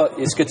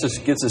it gets us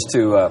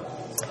to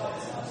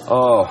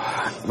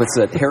what's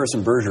that?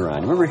 Harrison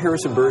Bergeron. Remember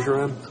Harrison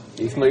Bergeron?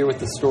 Are you familiar with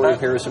the story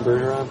of Harrison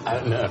Bergeron? I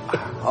don't know.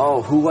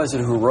 Oh, who was it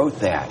who wrote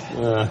that?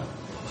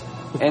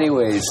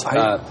 Anyways,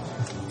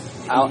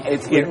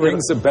 it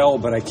rings a bell,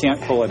 but I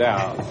can't pull it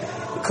out.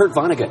 Kurt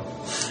Vonnegut.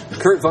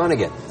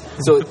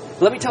 So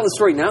let me tell the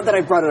story. Now that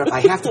I've brought it up,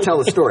 I have to tell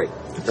the story,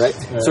 right?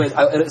 So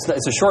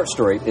it's a short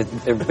story.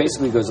 It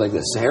basically goes like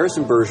this.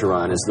 Harrison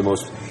Bergeron is the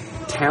most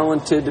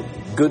talented,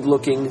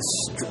 good-looking,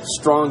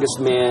 strongest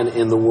man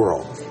in the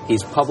world.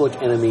 He's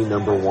public enemy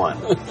number one,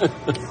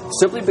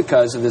 simply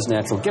because of his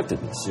natural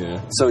giftedness. Yeah.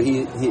 So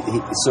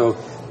so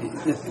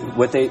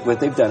what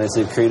they've done is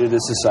they've created a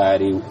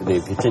society.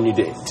 They've continued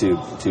to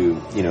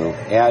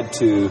add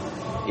to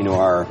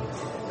our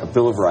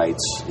Bill of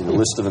Rights,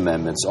 list of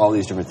amendments, all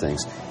these different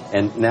things,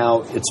 and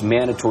now it's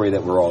mandatory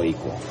that we're all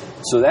equal.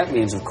 So that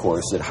means, of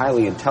course, that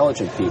highly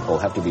intelligent people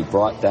have to be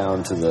brought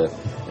down to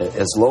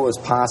as low as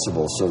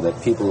possible, so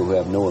that people who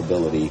have no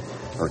ability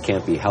or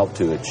can't be helped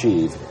to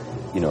achieve,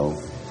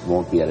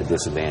 won't be at a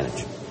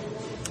disadvantage.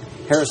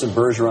 Harrison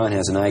Bergeron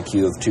has an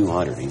IQ of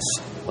 200. He's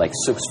like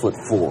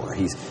 6'4".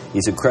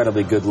 He's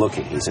incredibly good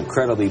looking. He's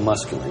incredibly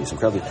muscular.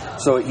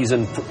 So he's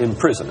in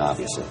prison,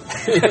 obviously,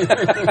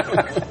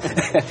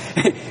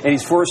 and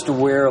he's forced to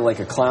wear like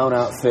a clown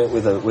outfit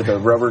with a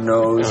rubber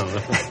nose,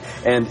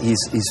 and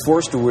he's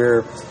forced to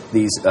wear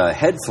these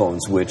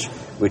headphones, which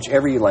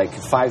every like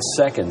 5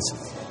 seconds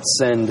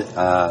send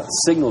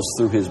signals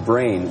through his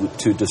brain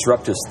to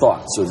disrupt his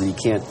thoughts, so that he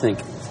can't think,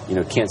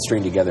 can't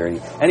string together.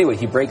 Anyway,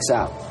 he breaks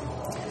out.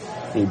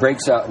 He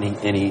breaks out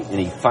and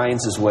he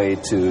finds his way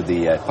to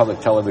the public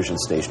television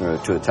station, or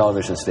to a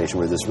television station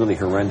where this really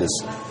horrendous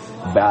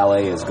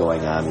ballet is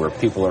going on, where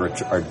people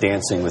are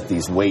dancing with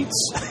these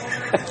weights,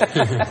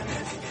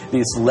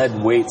 these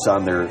lead weights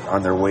on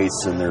their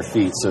waists and their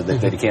feet, so that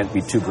they can't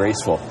be too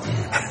graceful.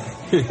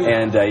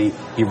 And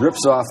he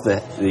rips off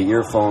the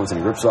earphones,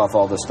 and he rips off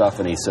all the stuff,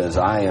 and he says,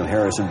 "I am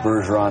Harrison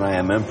Bergeron. I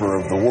am Emperor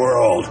of the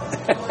world."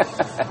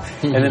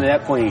 And then at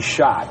that point, he's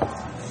shot.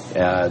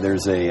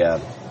 There's a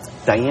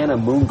Diana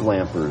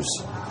Moonglampers,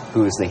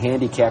 who is the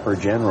handicapper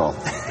general,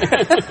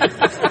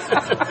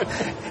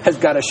 has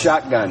got a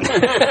shotgun.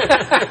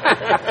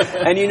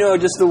 And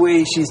just the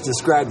way she's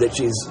described that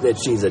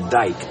she's a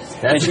dyke,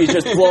 and she's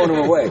just blowing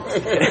him away.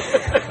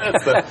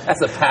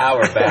 That's a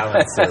power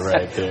balancer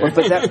right there.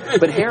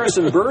 But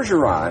Harrison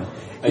Bergeron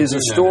is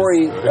a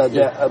story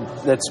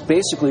that's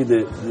basically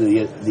the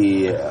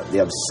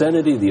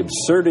obscenity, the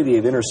absurdity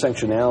of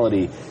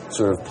intersectionality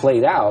sort of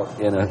played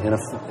out in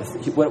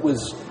what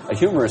was a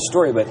humorous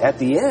story. But at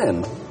the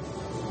end,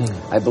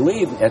 I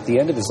believe at the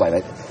end of his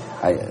life,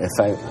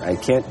 I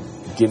can't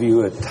give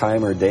you a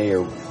time or day,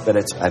 but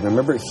I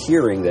remember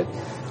hearing that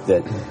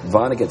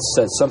Vonnegut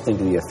said something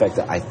to the effect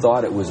that I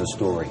thought it was a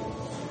story.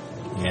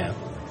 Yeah.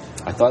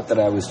 I thought that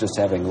I was just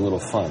having a little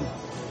fun.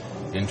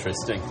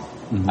 Interesting.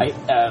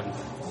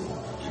 Mm-hmm.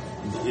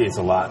 There's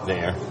a lot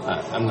there.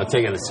 I'm going to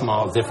take it a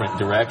small different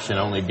direction,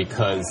 only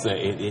because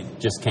it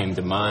just came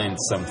to mind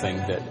something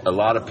that a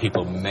lot of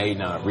people may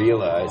not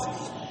realize.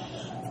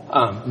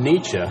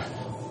 Nietzsche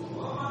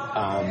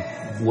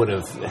would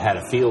have had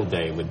a field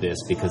day with this,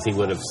 because he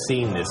would have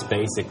seen this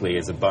basically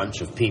as a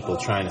bunch of people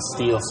trying to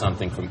steal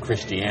something from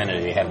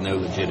Christianity they have no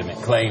legitimate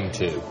claim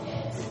to.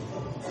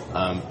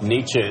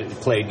 Nietzsche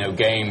played no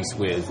games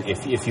with,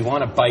 if you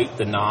want to bite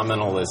the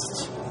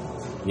nominalist,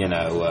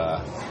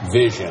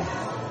 vision,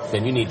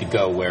 then you need to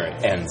go where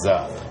it ends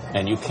up.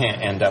 And you can't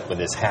end up with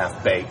this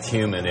half-baked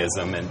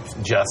humanism and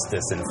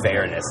justice and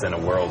fairness in a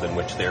world in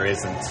which there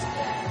isn't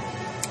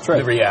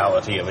the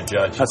reality of a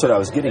judge. That's what I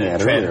was getting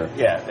at earlier.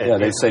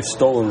 They've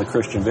stolen the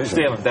Christian vision.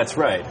 That's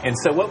right. And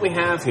so what we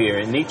have here,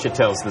 and Nietzsche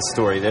tells the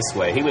story this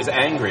way, he was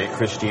angry at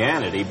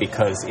Christianity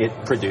because it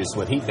produced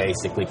what he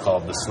basically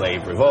called the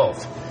slave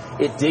revolt.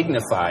 It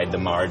dignified the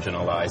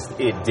marginalized.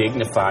 It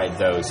dignified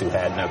those who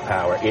had no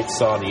power. It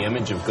saw the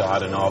image of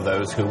God in all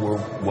those who were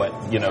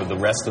what, the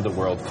rest of the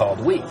world called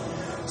weak.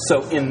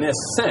 So in this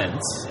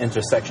sense,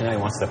 intersectionality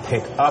wants to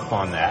pick up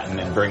on that and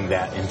then bring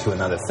that into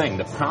another thing.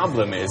 The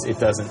problem is it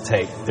doesn't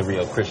take the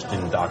real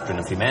Christian doctrine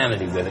of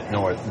humanity with it,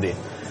 nor the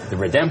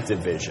redemptive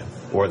vision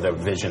or the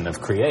vision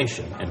of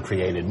creation and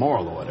created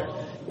moral order.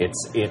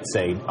 It's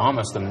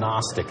almost a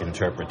Gnostic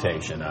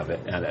interpretation of it,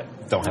 and I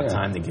don't have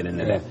time to get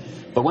into that.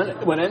 But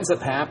what ends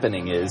up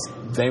happening is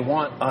they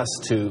want us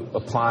to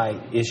apply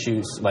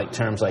issues like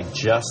terms like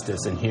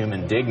justice and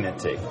human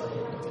dignity,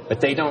 but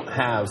they don't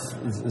have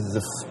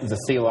the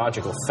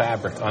theological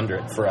fabric under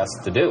it for us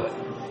to do it.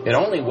 It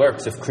only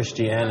works if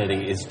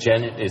Christianity is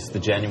the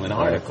genuine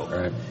article.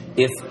 Right.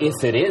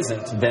 If it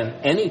isn't, then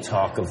any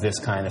talk of this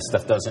kind of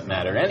stuff doesn't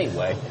matter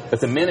anyway.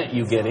 But the minute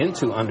you get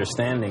into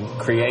understanding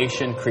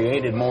creation,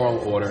 created moral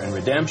order, and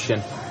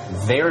redemption,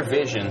 their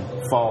vision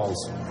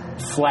falls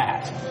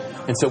flat.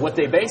 And so what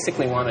they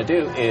basically want to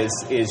do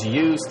is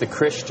use the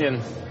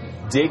Christian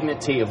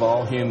dignity of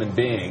all human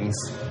beings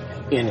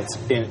in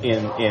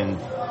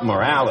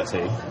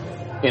morality,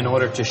 in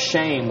order to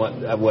shame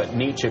what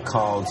Nietzsche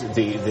called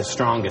the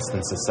strongest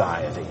in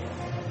society.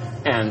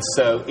 And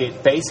so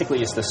it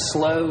basically is to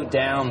slow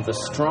down the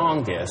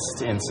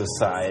strongest in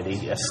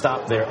society,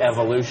 stop their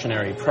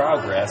evolutionary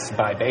progress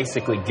by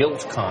basically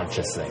guilt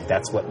consciousing.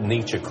 That's what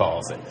Nietzsche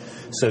calls it.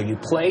 So you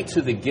play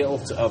to the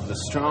guilt of the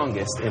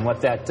strongest, and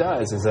what that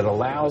does is it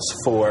allows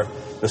for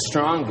the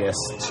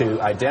strongest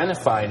to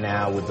identify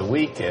now with the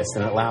weakest,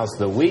 and it allows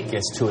the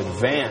weakest to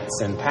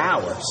advance in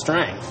power,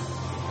 strength.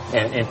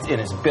 And it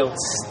is built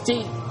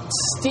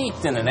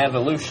steeped in an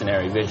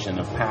evolutionary vision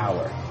of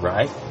power,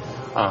 right?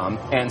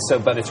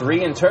 But it's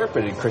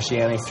reinterpreted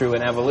Christianity through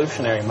an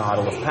evolutionary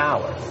model of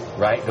power,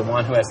 right? The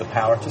one who has the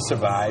power to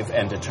survive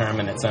and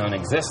determine its own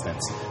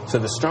existence. So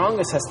the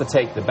strongest has to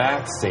take the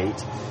back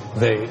seat.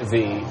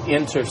 The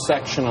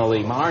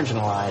intersectionally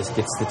marginalized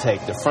gets to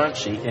take the front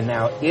seat, and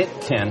now it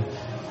can,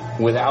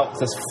 without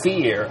the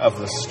fear of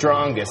the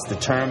strongest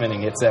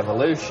determining its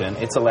evolution,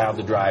 it's allowed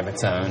to drive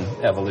its own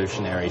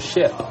evolutionary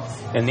ship.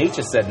 And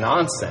Nietzsche said,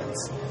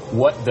 nonsense.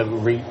 What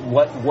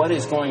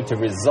is going to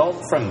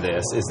result from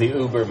this is the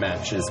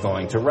Ubermensch is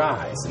going to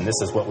rise. And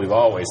this is what we've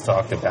always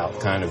talked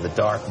about, kind of the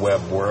dark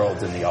web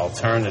world and the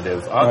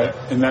alternative other.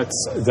 Right. And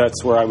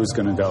that's where I was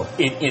going to go.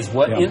 It is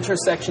what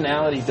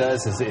intersectionality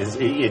does is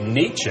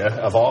Nietzsche,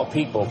 of all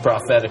people,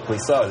 prophetically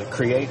saw. It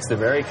creates the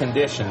very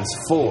conditions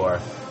for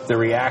the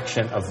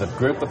reaction of the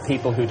group of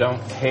people who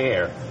don't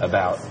care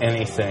about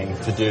anything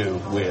to do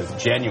with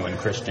genuine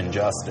Christian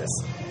justice.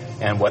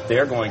 And what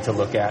they're going to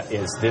look at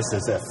is this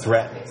is a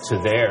threat to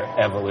their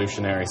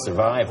evolutionary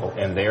survival,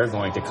 and they're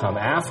going to come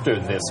after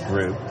this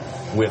group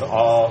with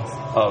all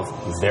of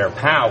their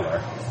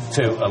power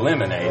to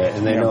eliminate it.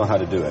 And they know how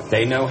to do it.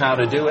 They know how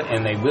to do it,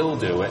 and they will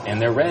do it, and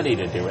they're ready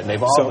to do it.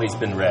 They've always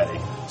been ready.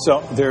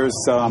 So there's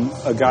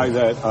a guy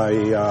that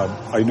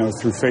I know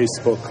through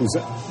Facebook who's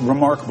a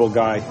remarkable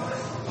guy,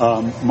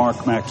 Mark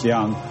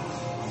MacYoung.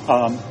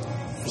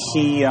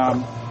 He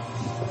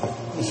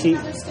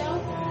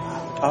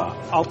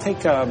I'll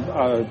take a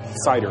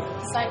cider.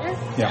 Cider?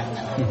 Yeah.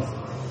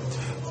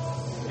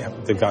 Yeah,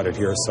 they got it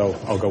here, so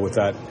I'll go with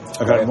that.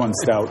 I've had one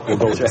stout. We'll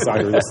go with the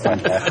cider this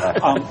time.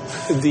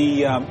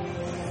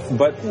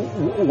 But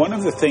one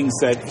of the things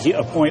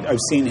a point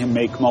I've seen him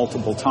make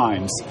multiple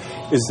times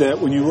is that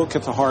when you look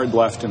at the hard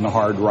left and the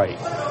hard right,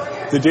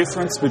 the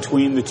difference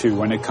between the two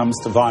when it comes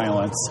to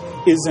violence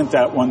isn't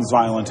that one's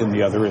violent and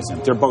the other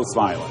isn't. They're both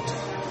violent.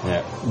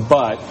 Yeah.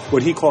 But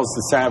what he calls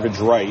the savage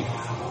right,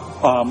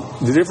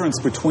 the difference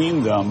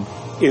between them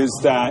is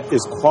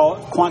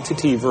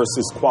quantity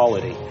versus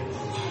quality.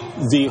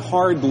 The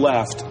hard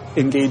left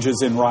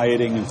engages in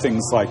rioting and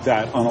things like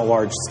that on a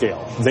large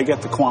scale. They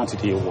get the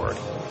quantity award.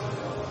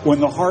 When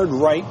the hard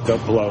right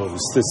blows,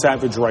 the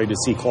savage right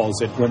as he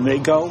calls it, when they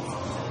go,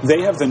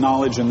 they have the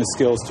knowledge and the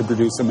skills to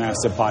produce a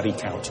massive body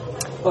count.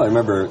 Well, I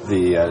remember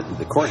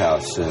the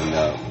courthouse in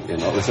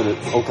was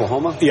it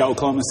Oklahoma? Yeah,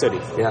 Oklahoma City.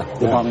 Yeah.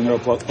 The bombing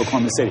of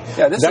Oklahoma City.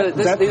 Yeah,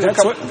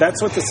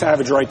 that's what the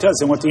savage right does.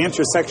 And what the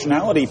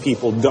intersectionality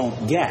people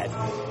don't get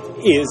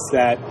is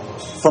that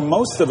for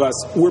most of us,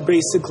 we're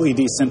basically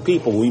decent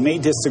people. We may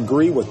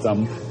disagree with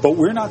them, but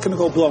we're not going to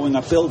go blowing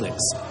up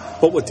buildings.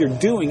 But what they're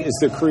doing is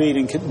they're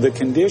creating the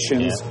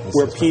conditions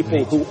where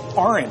people who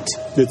aren't,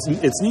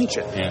 it's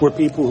Nietzsche, where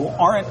people who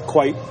aren't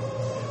quite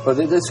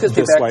this gets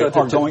this me back way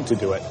are going to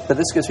do it. But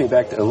this gets me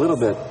back a little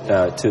bit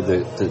to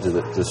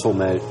this whole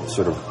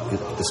sort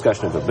of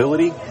discussion of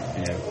ability.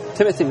 Yeah.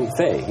 Timothy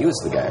McVeigh, he was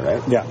the guy,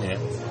 right? Yeah.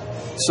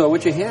 So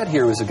what you had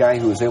here was a guy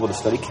who was able to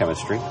study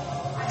chemistry,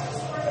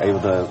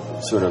 able to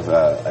sort of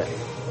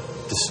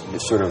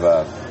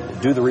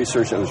do the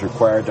research that was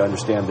required to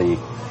understand the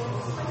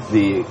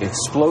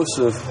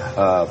explosive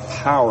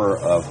power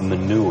of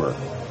manure.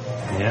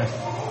 Yeah.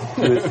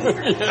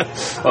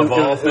 Of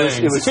all things.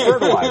 It was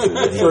fertilizer.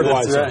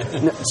 Fertilizer.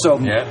 Right.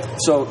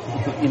 So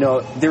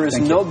there is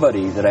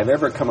nobody that I've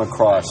ever come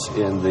across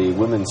in the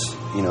women's,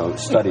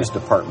 studies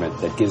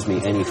department that gives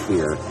me any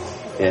fear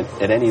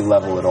at any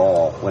level at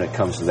all when it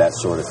comes to that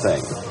sort of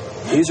thing.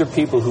 These are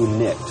people who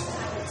knit.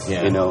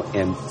 Yeah.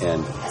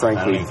 And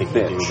frankly,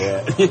 bitch.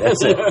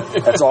 That's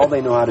it. That's all they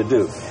know how to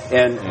do.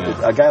 And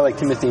a guy like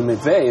Timothy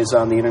McVeigh is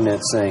on the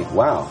internet saying,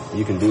 "Wow,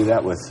 you can do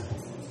that with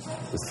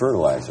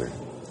fertilizer.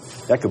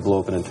 That could blow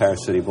up an entire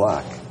city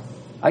block.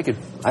 I could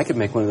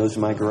make one of those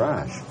in my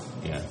garage."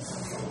 Yeah.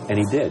 And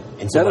he did.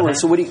 In other words,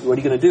 so what are you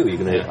going to do? Are you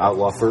going to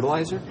outlaw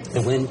fertilizer?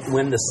 And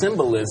when the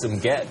symbolism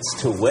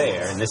gets to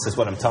where, and this is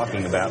what I'm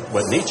talking about,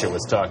 what Nietzsche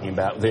was talking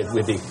about, with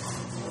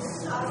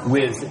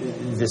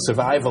the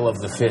survival of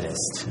the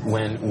fittest,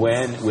 when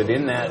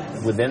within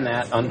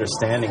that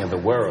understanding of the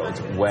world,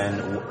 when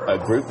a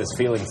group is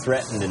feeling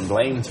threatened and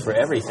blamed for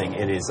everything,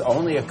 it is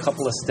only a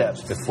couple of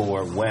steps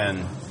before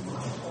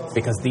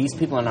because these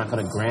people are not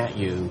going to grant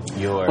you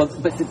your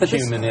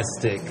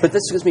humanistic. But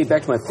this gets me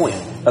back to my point.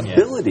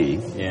 Ability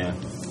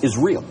is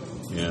real.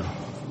 Yeah.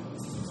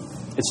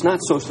 It's not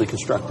socially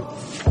constructed.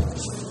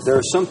 There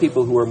are some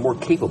people who are more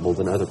capable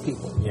than other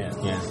people. Yeah.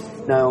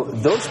 Now,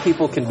 those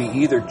people can be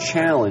either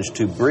challenged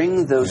to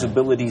bring those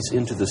abilities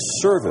into the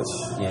service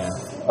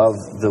of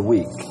the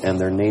weak and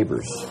their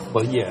neighbors.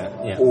 Well,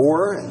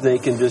 or they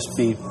can just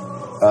be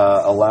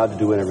allowed to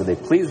do whatever they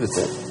please with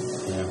it.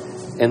 Yeah.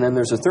 And then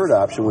there's a third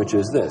option, which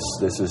is this.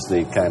 This is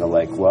the kind of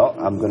like, well,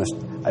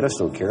 I just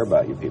don't care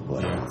about you people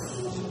anymore.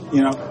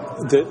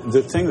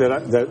 The thing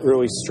that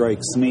really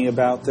strikes me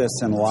about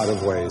this in a lot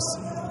of ways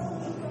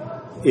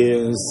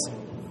is,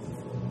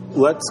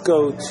 let's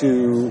go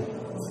to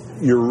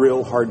your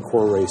real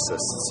hardcore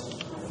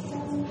racists.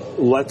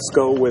 Let's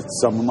go with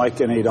someone like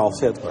an Adolf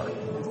Hitler.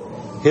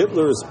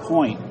 Hitler's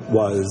point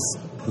was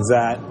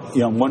that,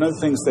 one of the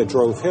things that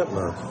drove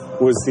Hitler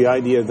was the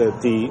idea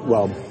that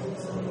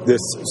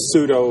this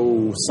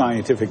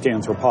pseudo-scientific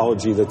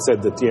anthropology that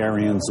said that the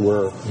Aryans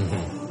were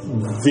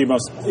the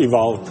most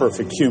evolved,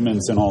 perfect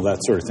humans and all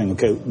that sort of thing.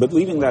 Okay, but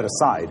leaving that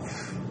aside,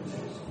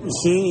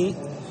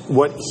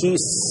 what he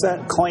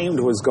claimed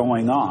was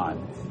going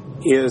on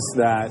is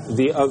that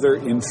the other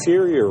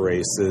inferior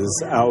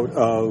races, out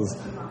of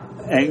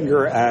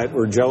anger at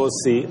or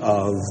jealousy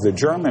of the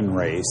German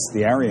race,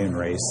 the Aryan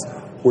race,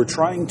 were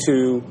trying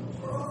to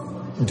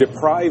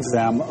deprive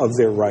them of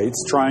their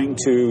rights, trying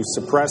to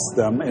suppress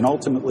them, and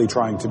ultimately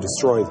trying to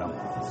destroy them.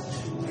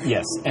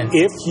 Yes, and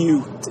if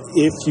you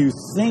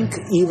think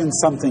even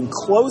something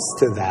close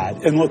to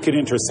that and look at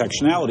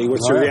intersectionality,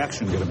 what's your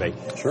reaction going to be?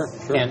 Sure.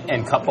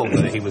 And coupled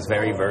with it, he was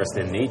very versed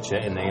in Nietzsche,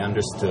 and they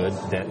understood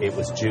that it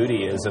was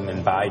Judaism,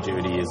 and by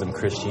Judaism,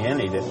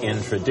 Christianity, that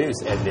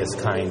introduced this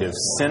kind of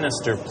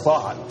sinister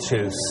plot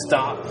to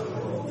stop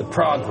the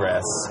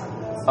progress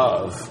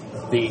of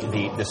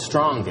the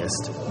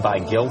strongest by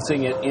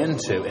guilting it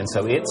into, and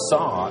so it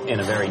saw in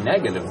a very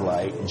negative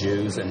light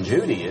Jews and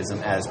Judaism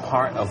as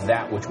part of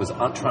that which was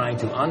trying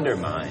to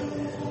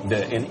undermine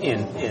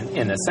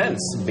in a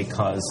sense,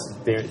 because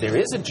there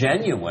is a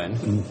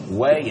genuine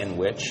way in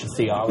which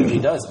theology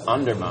does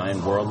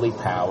undermine worldly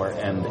power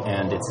and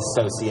its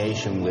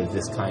association with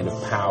this kind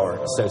of power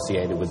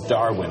associated with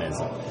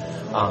Darwinism.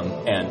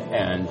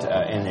 And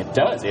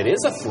it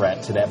is a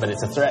threat to that, but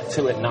it's a threat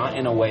to it not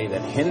in a way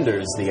that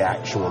hinders the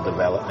actual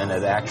development.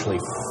 It actually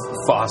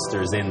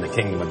fosters in the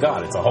kingdom of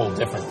God. It's a whole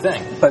different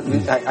thing. But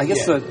I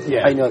guess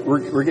I know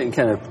we're getting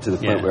kind of to the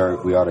point where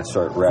we ought to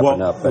start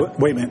wrapping up. But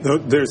wait a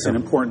minute. There's an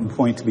important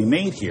point to be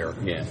made here.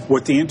 Yeah.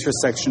 What the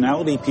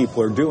intersectionality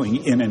people are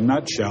doing, in a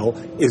nutshell,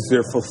 is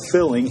they're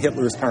fulfilling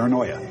Hitler's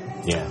paranoia.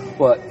 Yeah.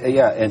 Well,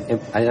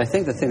 and I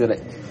think the thing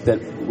that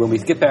when we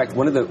get back,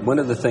 one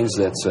of the things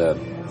that's a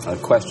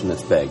question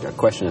that's begged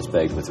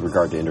with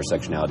regard to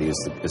intersectionality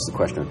is the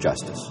question of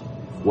justice.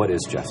 What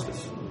is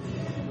justice?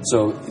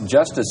 So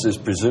justice is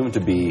presumed to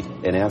be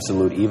an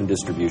absolute even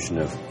distribution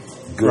of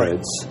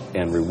goods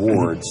and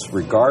rewards,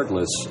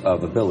 regardless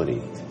of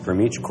ability, from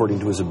each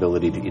according to his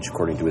ability to each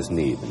according to his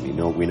need.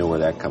 And we know where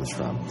that comes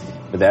from.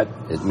 But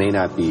it may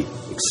not be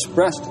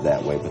expressed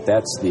that way, but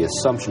that's the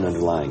assumption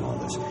underlying all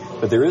this.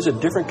 But there is a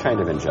different kind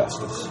of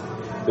injustice.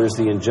 There's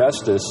the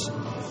injustice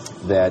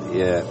that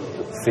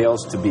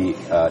fails to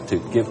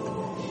give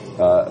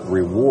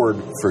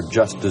reward for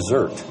just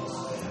desert.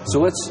 So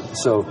let's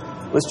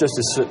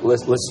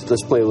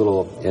play a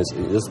little. This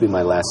will be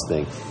my last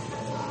thing.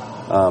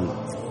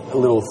 A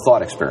little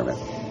thought experiment.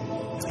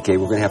 Okay,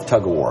 we're going to have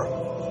tug of war.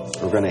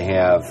 We're going to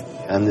have,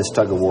 on this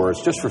tug of war,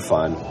 it's just for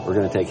fun. We're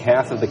going to take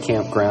half of the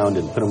campground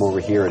and put them over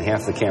here, and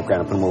half of the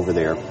campground and put them over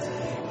there.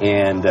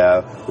 And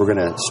we're going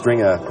to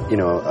string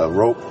a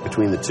rope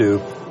between the two.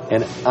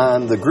 And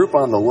on the group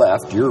on the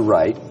left, your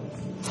right,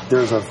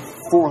 there's a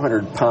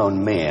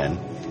 400-pound man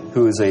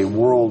who is a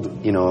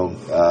world,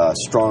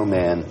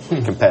 strongman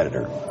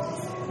competitor.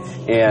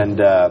 And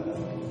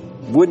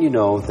wouldn't you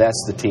know,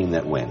 that's the team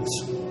that wins.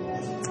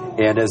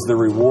 And as the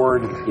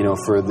reward,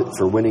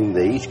 for winning,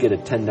 they each get a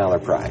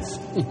 $10 prize.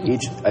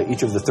 Each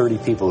of the 30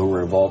 people who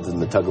were involved in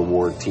the tug of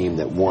war team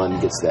that won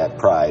gets that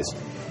prize,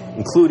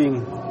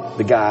 including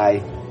the guy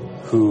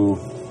who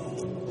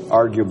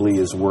arguably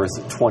is worth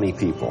 20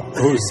 people.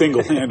 Who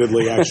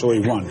single-handedly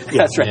actually won. Yeah.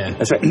 That's right. Yeah.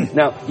 That's right.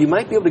 Now, you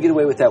might be able to get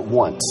away with that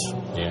once.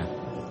 Yeah.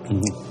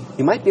 Mm-hmm.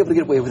 You might be able to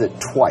get away with it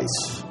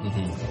twice.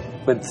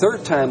 Mm-hmm. But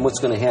third time, what's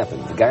going to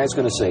happen? The guy's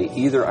going to say,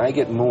 either I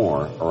get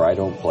more or I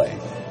don't play.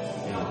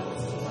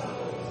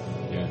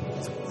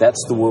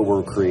 That's the world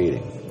we're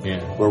creating.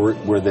 Yeah.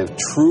 Where the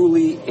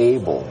truly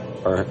able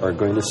are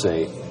going to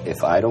say,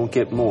 if I don't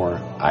get more,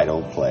 I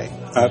don't play.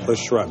 Atlas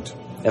shrugged.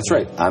 That's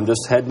right. I'm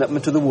just heading up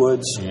into the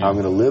woods. Yeah. I'm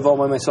going to live all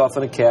by myself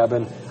in a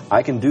cabin.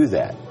 I can do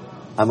that.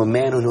 I'm a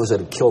man who knows how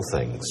to kill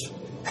things.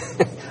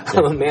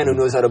 I'm a man who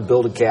knows how to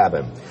build a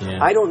cabin. Yeah.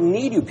 I don't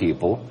need you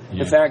people.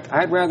 Yeah. In fact,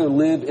 I'd rather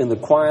live in the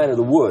quiet of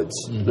the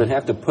woods than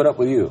have to put up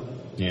with you.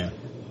 Yeah.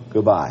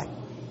 Goodbye.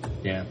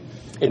 Yeah.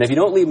 And if you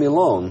don't leave me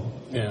alone,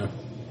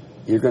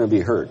 you're going to be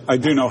hurt. I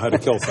do know how to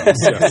kill things.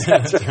 Yes.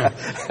 That's right.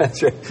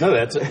 That's right. No,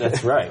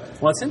 that's right.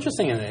 Well, it's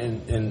interesting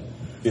in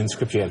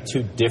Scripture you have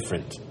two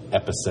different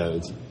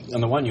episodes.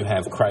 On the one you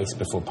have Christ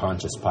before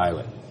Pontius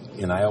Pilate,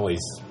 and I always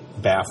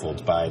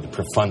baffled by the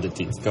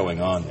profundities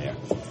going on there.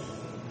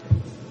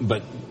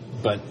 But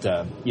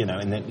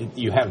and then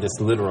you have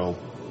this literal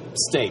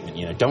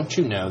statement. Don't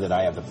you know that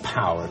I have the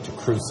power to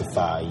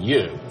crucify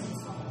you?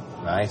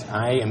 Right?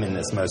 I am in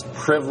this most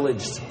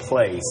privileged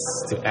place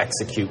to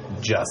execute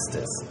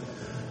justice.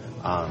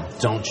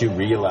 Don't you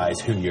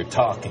realize who you're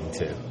talking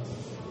to?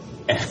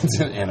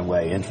 And in a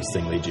way,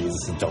 interestingly, Jesus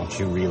said, don't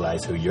you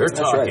realize who you're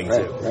talking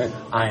to? Right.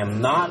 I am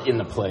not in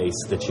the place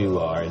that you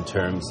are in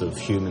terms of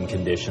human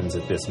conditions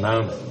at this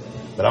moment.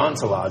 But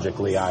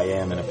ontologically, I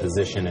am in a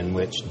position in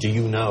which, do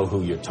you know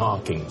who you're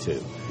talking to?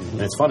 Mm-hmm.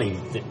 And it's funny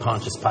that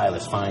Pontius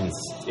Pilate finds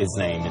his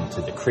name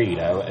into the creed.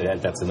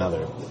 That's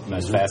another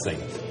most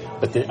fascinating.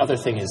 But the other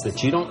thing is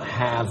that you don't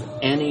have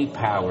any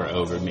power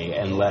over me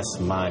unless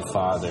my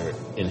Father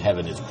in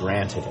heaven has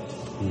granted it.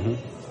 Mm-hmm.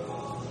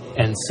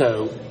 And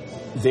so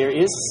there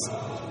is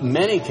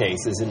many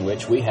cases in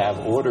which we have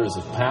orders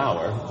of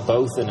power,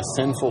 both in a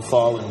sinful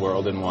fallen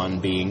world and one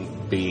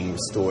being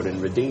restored and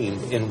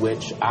redeemed, in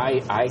which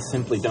I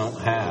simply don't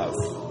have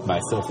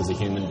myself as a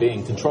human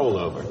being control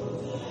over.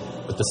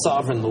 But the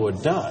sovereign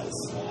Lord does,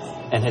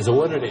 and has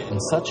ordered it in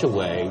such a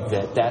way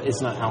that that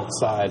is not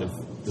outside of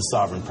the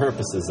sovereign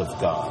purposes of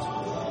God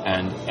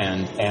and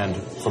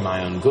for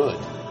my own good.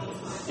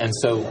 And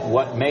so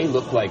what may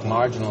look like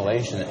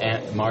marginalization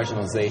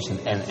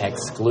and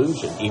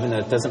exclusion, even though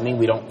it doesn't mean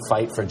we don't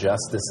fight for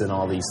justice and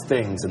all these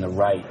things and the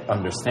right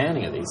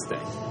understanding of these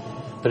things,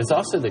 but it's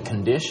also the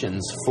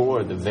conditions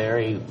for the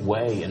very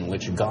way in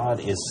which God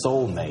is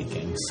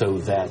soul-making, so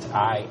that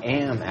I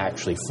am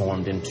actually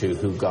formed into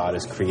who God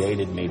has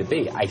created me to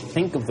be. I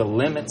think of the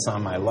limits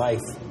on my life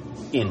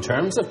in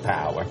terms of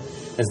power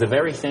as the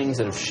very things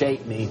that have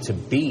shaped me to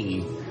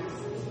be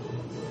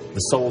the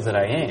soul that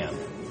I am.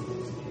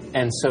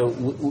 And so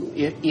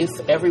if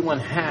everyone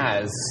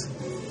has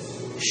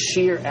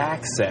sheer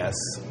access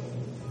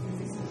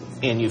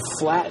and you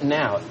flatten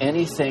out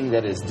anything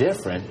that is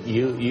different,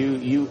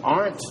 you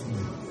aren't,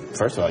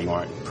 first of all, you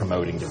aren't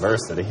promoting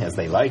diversity as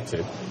they like to.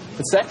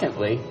 But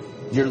secondly,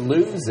 you're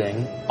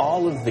losing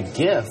all of the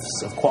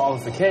gifts of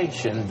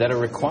qualification that are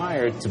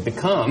required to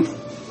become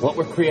what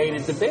we're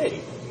created to be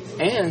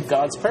and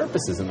God's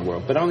purposes in the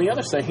world. But on the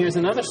other side, here's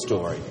another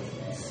story.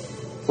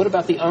 What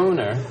about the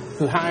owner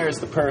who hires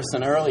the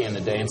person early in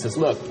the day and says,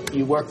 look,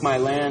 you work my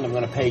land, I'm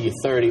going to pay you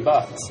 $30.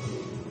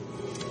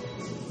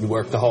 You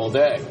work the whole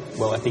day.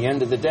 Well, at the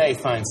end of the day,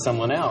 find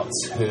someone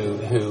else who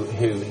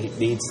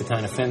needs to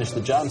kind of finish the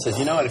job and says,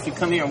 you know what, if you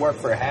come here and work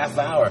for a half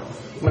hour,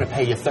 I'm going to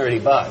pay you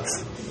 $30.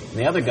 And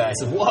the other guy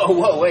says,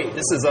 whoa, wait,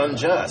 this is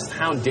unjust.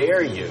 How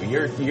dare you?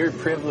 You're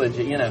privileged.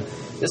 You know,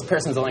 this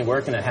person's only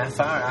working a half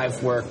hour.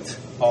 I've worked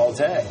all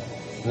day.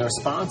 And the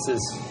response is,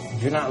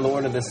 you're not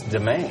Lord of this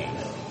domain.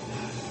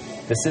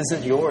 This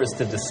isn't yours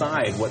to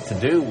decide what to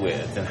do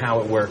with and how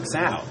it works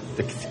out.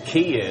 The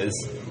key is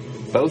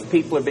both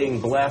people are being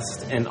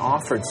blessed and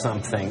offered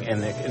something,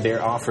 and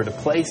they're offered a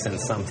place in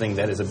something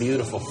that is a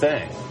beautiful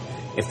thing.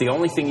 If the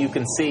only thing you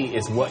can see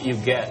is what you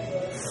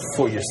get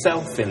for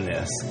yourself in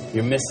this,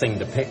 you're missing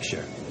the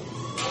picture.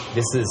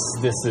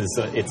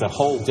 It's a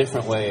whole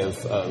different way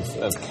of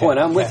and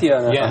I'm with you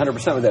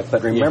 100% with that.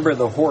 But remember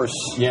the horse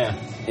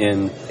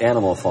in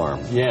Animal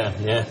Farm. Yeah.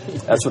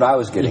 That's what I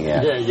was getting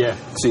at. Yeah.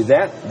 See,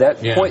 that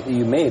point that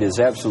you made is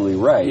absolutely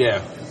right.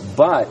 Yeah.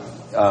 But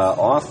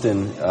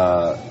often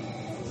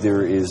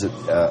there is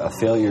a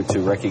failure to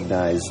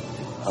recognize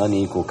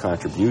unequal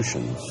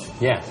contributions.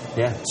 Yeah.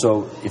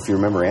 So if you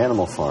remember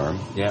Animal Farm,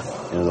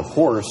 the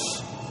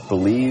horse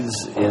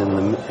believes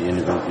in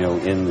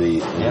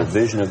the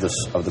vision of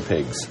the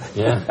pigs.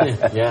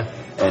 Yeah.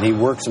 And he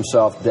works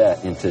himself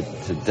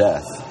into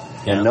death.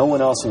 Yeah. And no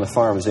one else on the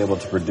farm is able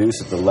to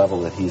produce at the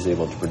level that he's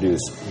able to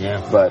produce.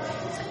 Yeah. But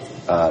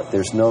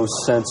there's no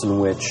sense in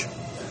which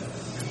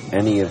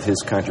any of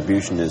his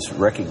contribution is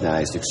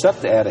recognized,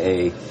 except at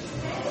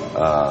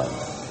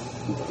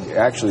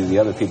actually the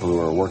other people who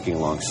are working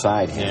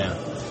alongside him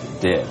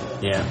did.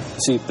 Yeah.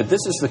 See, but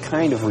this is the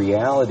kind of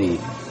reality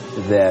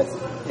that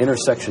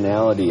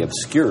intersectionality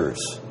obscures.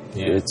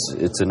 Yeah.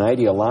 It's an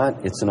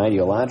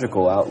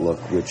ideological outlook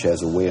which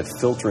has a way of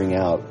filtering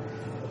out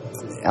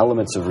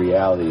elements of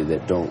reality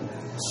that don't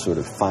sort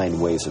of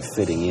find ways of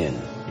fitting in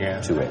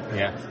to it.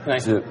 Yeah.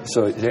 Nice.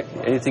 So is there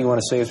anything you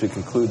want to say as we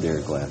conclude there,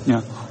 Glenn?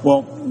 Yeah.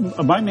 Well,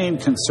 my main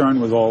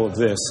concern with all of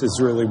this is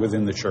really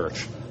within the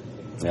church.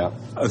 Yeah.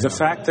 The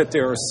fact that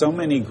there are so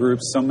many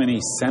groups, so many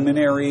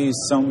seminaries,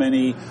 so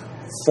many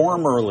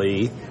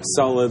formerly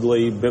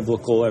solidly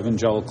biblical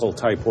evangelical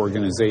type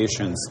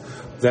organizations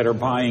that are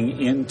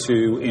buying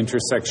into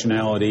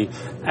intersectionality,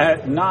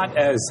 not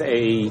as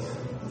a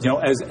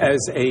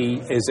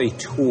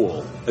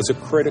tool, as a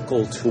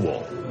critical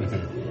tool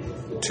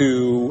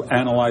to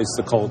analyze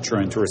the culture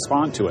and to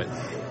respond to it.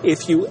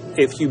 If you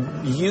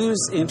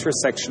use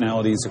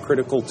intersectionality as a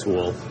critical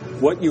tool,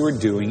 what you are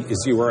doing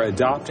is you are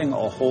adopting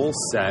a whole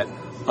set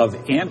of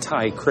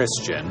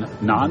anti-Christian,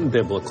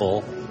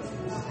 non-biblical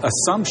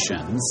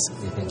assumptions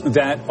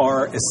that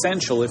are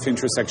essential if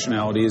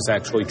intersectionality is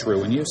actually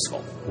true and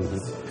useful.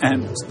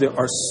 And there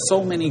are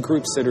so many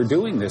groups that are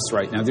doing this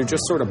right now. They're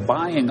just sort of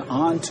buying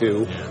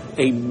onto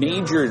a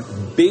major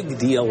big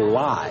deal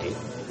lie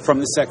from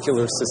the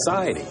secular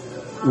society.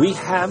 We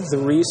have the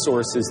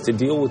resources to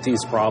deal with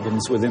these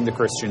problems within the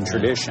Christian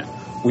tradition.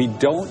 We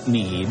don't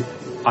need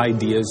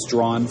ideas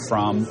drawn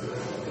from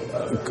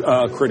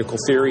critical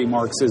theory,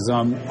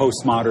 Marxism,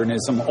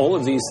 postmodernism, all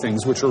of these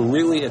things, which are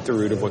really at the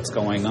root of what's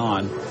going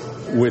on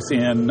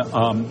within the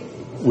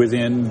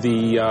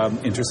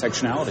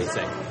intersectionality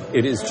thing.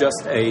 It is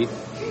just a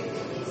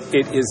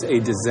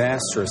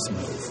disastrous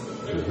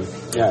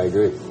move. Yeah, I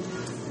agree.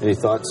 Any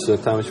thoughts,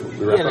 Thomas?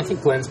 And I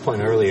think Glenn's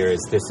point earlier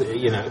is this,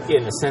 in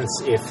a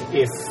sense, if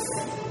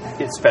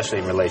especially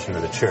in relation to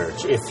the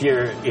church,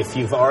 if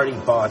you've already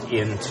bought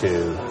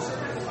into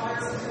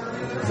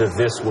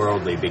this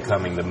worldly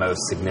becoming the most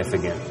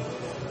significant,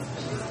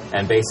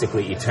 and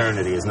basically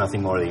eternity is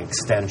nothing more than the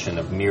extension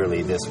of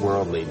merely this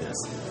worldliness,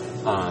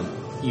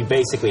 you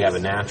basically have a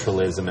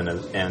naturalism and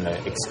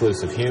an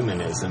exclusive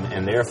humanism,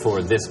 and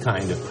therefore this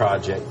kind of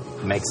project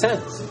makes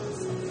sense.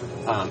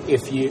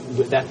 If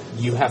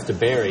you have to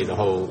bury the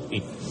whole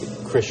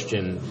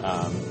Christian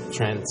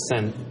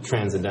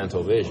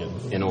transcendental vision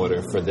in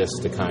order for this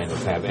to kind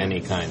of have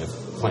any kind of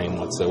claim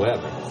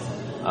whatsoever.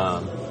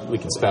 We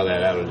can spell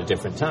that out at a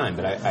different time,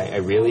 but I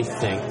really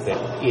think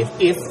that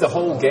if the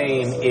whole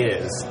game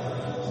is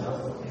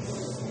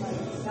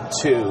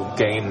to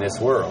game this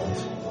world,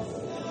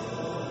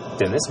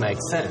 then this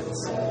makes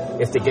sense.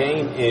 If the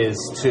game is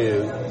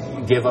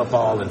to give up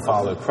all and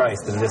follow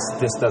Christ, then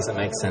this doesn't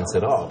make sense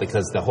at all,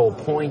 because the whole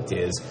point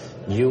is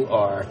you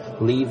are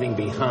leaving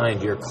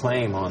behind your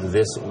claim on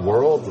this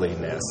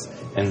worldliness,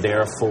 and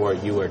therefore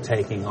you are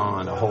taking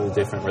on a whole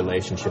different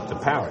relationship to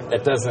power.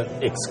 That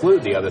doesn't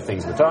exclude the other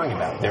things we're talking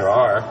about. There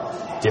are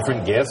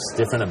different gifts,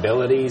 different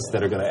abilities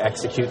that are going to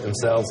execute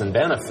themselves and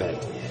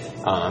benefit,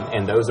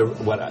 and those are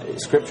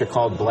what Scripture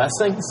called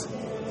blessings,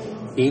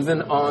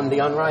 even on the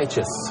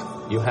unrighteous.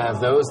 You have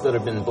those that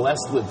have been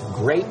blessed with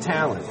great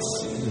talents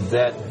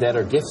that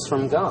are gifts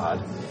from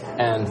God,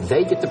 and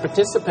they get to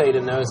participate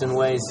in those in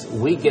ways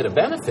we get a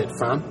benefit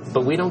from,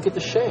 but we don't get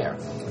to share.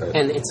 Right.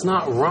 And it's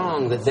not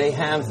wrong that they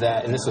have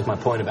that, and this was my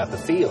point about the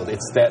field.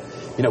 It's that,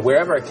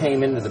 wherever I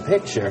came into the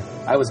picture,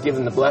 I was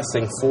given the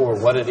blessing for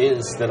what it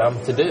is that I'm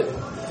to do,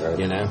 right.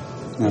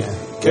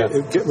 Yeah.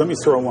 Let me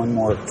throw one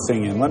more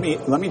thing in. Let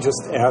me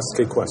just ask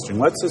a question.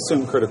 Let's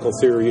assume critical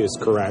theory is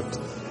correct,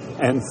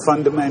 and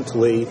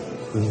fundamentally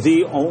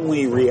the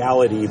only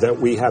reality that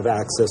we have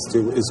access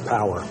to is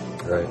power.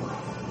 Right.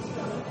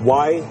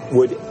 Why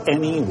would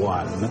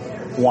anyone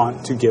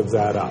want to give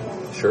that up?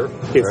 Sure.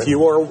 If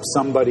you are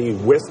somebody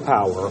with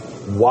power,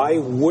 why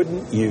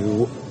wouldn't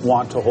you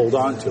want to hold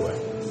on to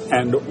it?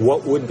 And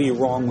what would be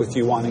wrong with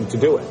you wanting to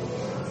do it?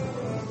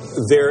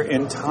 Their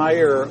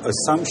entire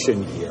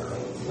assumption here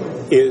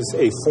is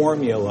a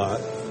formula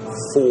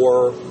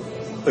for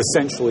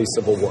essentially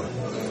civil war.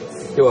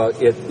 Well,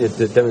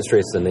 it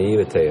demonstrates the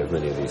naivete of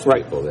many of these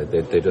people. Right.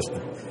 They just,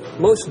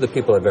 most of the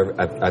people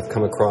I've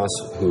come across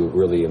who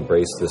really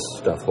embrace this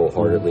stuff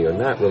wholeheartedly are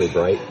not really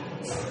bright.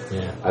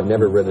 Yeah. I've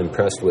never been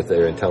impressed with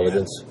their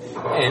intelligence.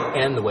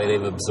 And the way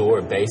they've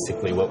absorbed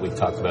basically what we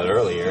talked about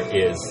earlier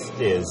is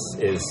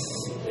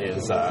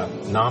a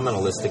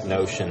nominalistic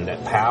notion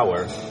that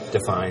power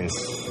defines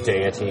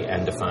deity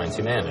and defines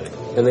humanity.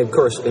 And they, of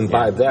course,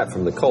 imbibe that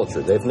from the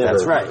culture. They've never.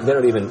 That's right. They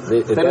don't even.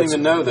 They don't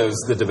even know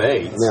the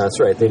debates. Yeah, that's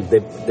right.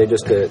 They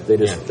just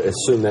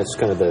assume that's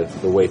kind of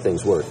the way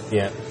things work.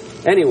 Yeah.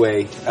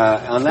 Anyway,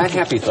 on that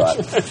happy thought,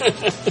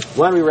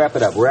 why don't we wrap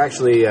it up? We're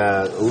actually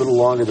a little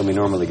longer than we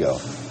normally go.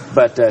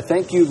 But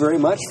thank you very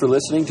much for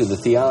listening to the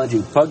Theology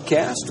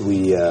Pugcast.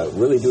 We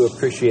really do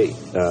appreciate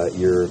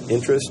your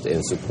interest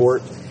and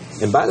support.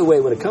 And by the way,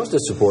 when it comes to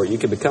support, you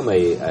can become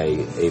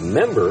a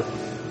member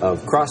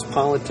of Cross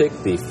Politic,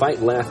 the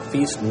Fight, Laugh,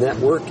 Feast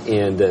Network.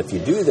 And if you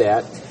do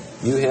that,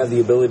 you have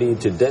the ability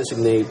to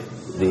designate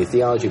the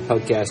Theology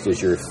Pugcast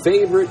as your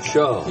favorite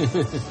show.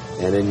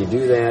 And then you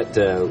do that,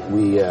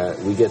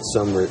 we get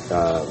some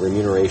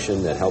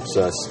remuneration that helps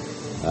us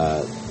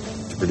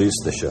to produce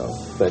the show.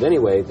 But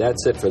anyway,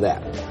 that's it for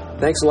that.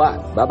 Thanks a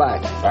lot. Bye-bye.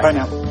 Bye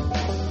now.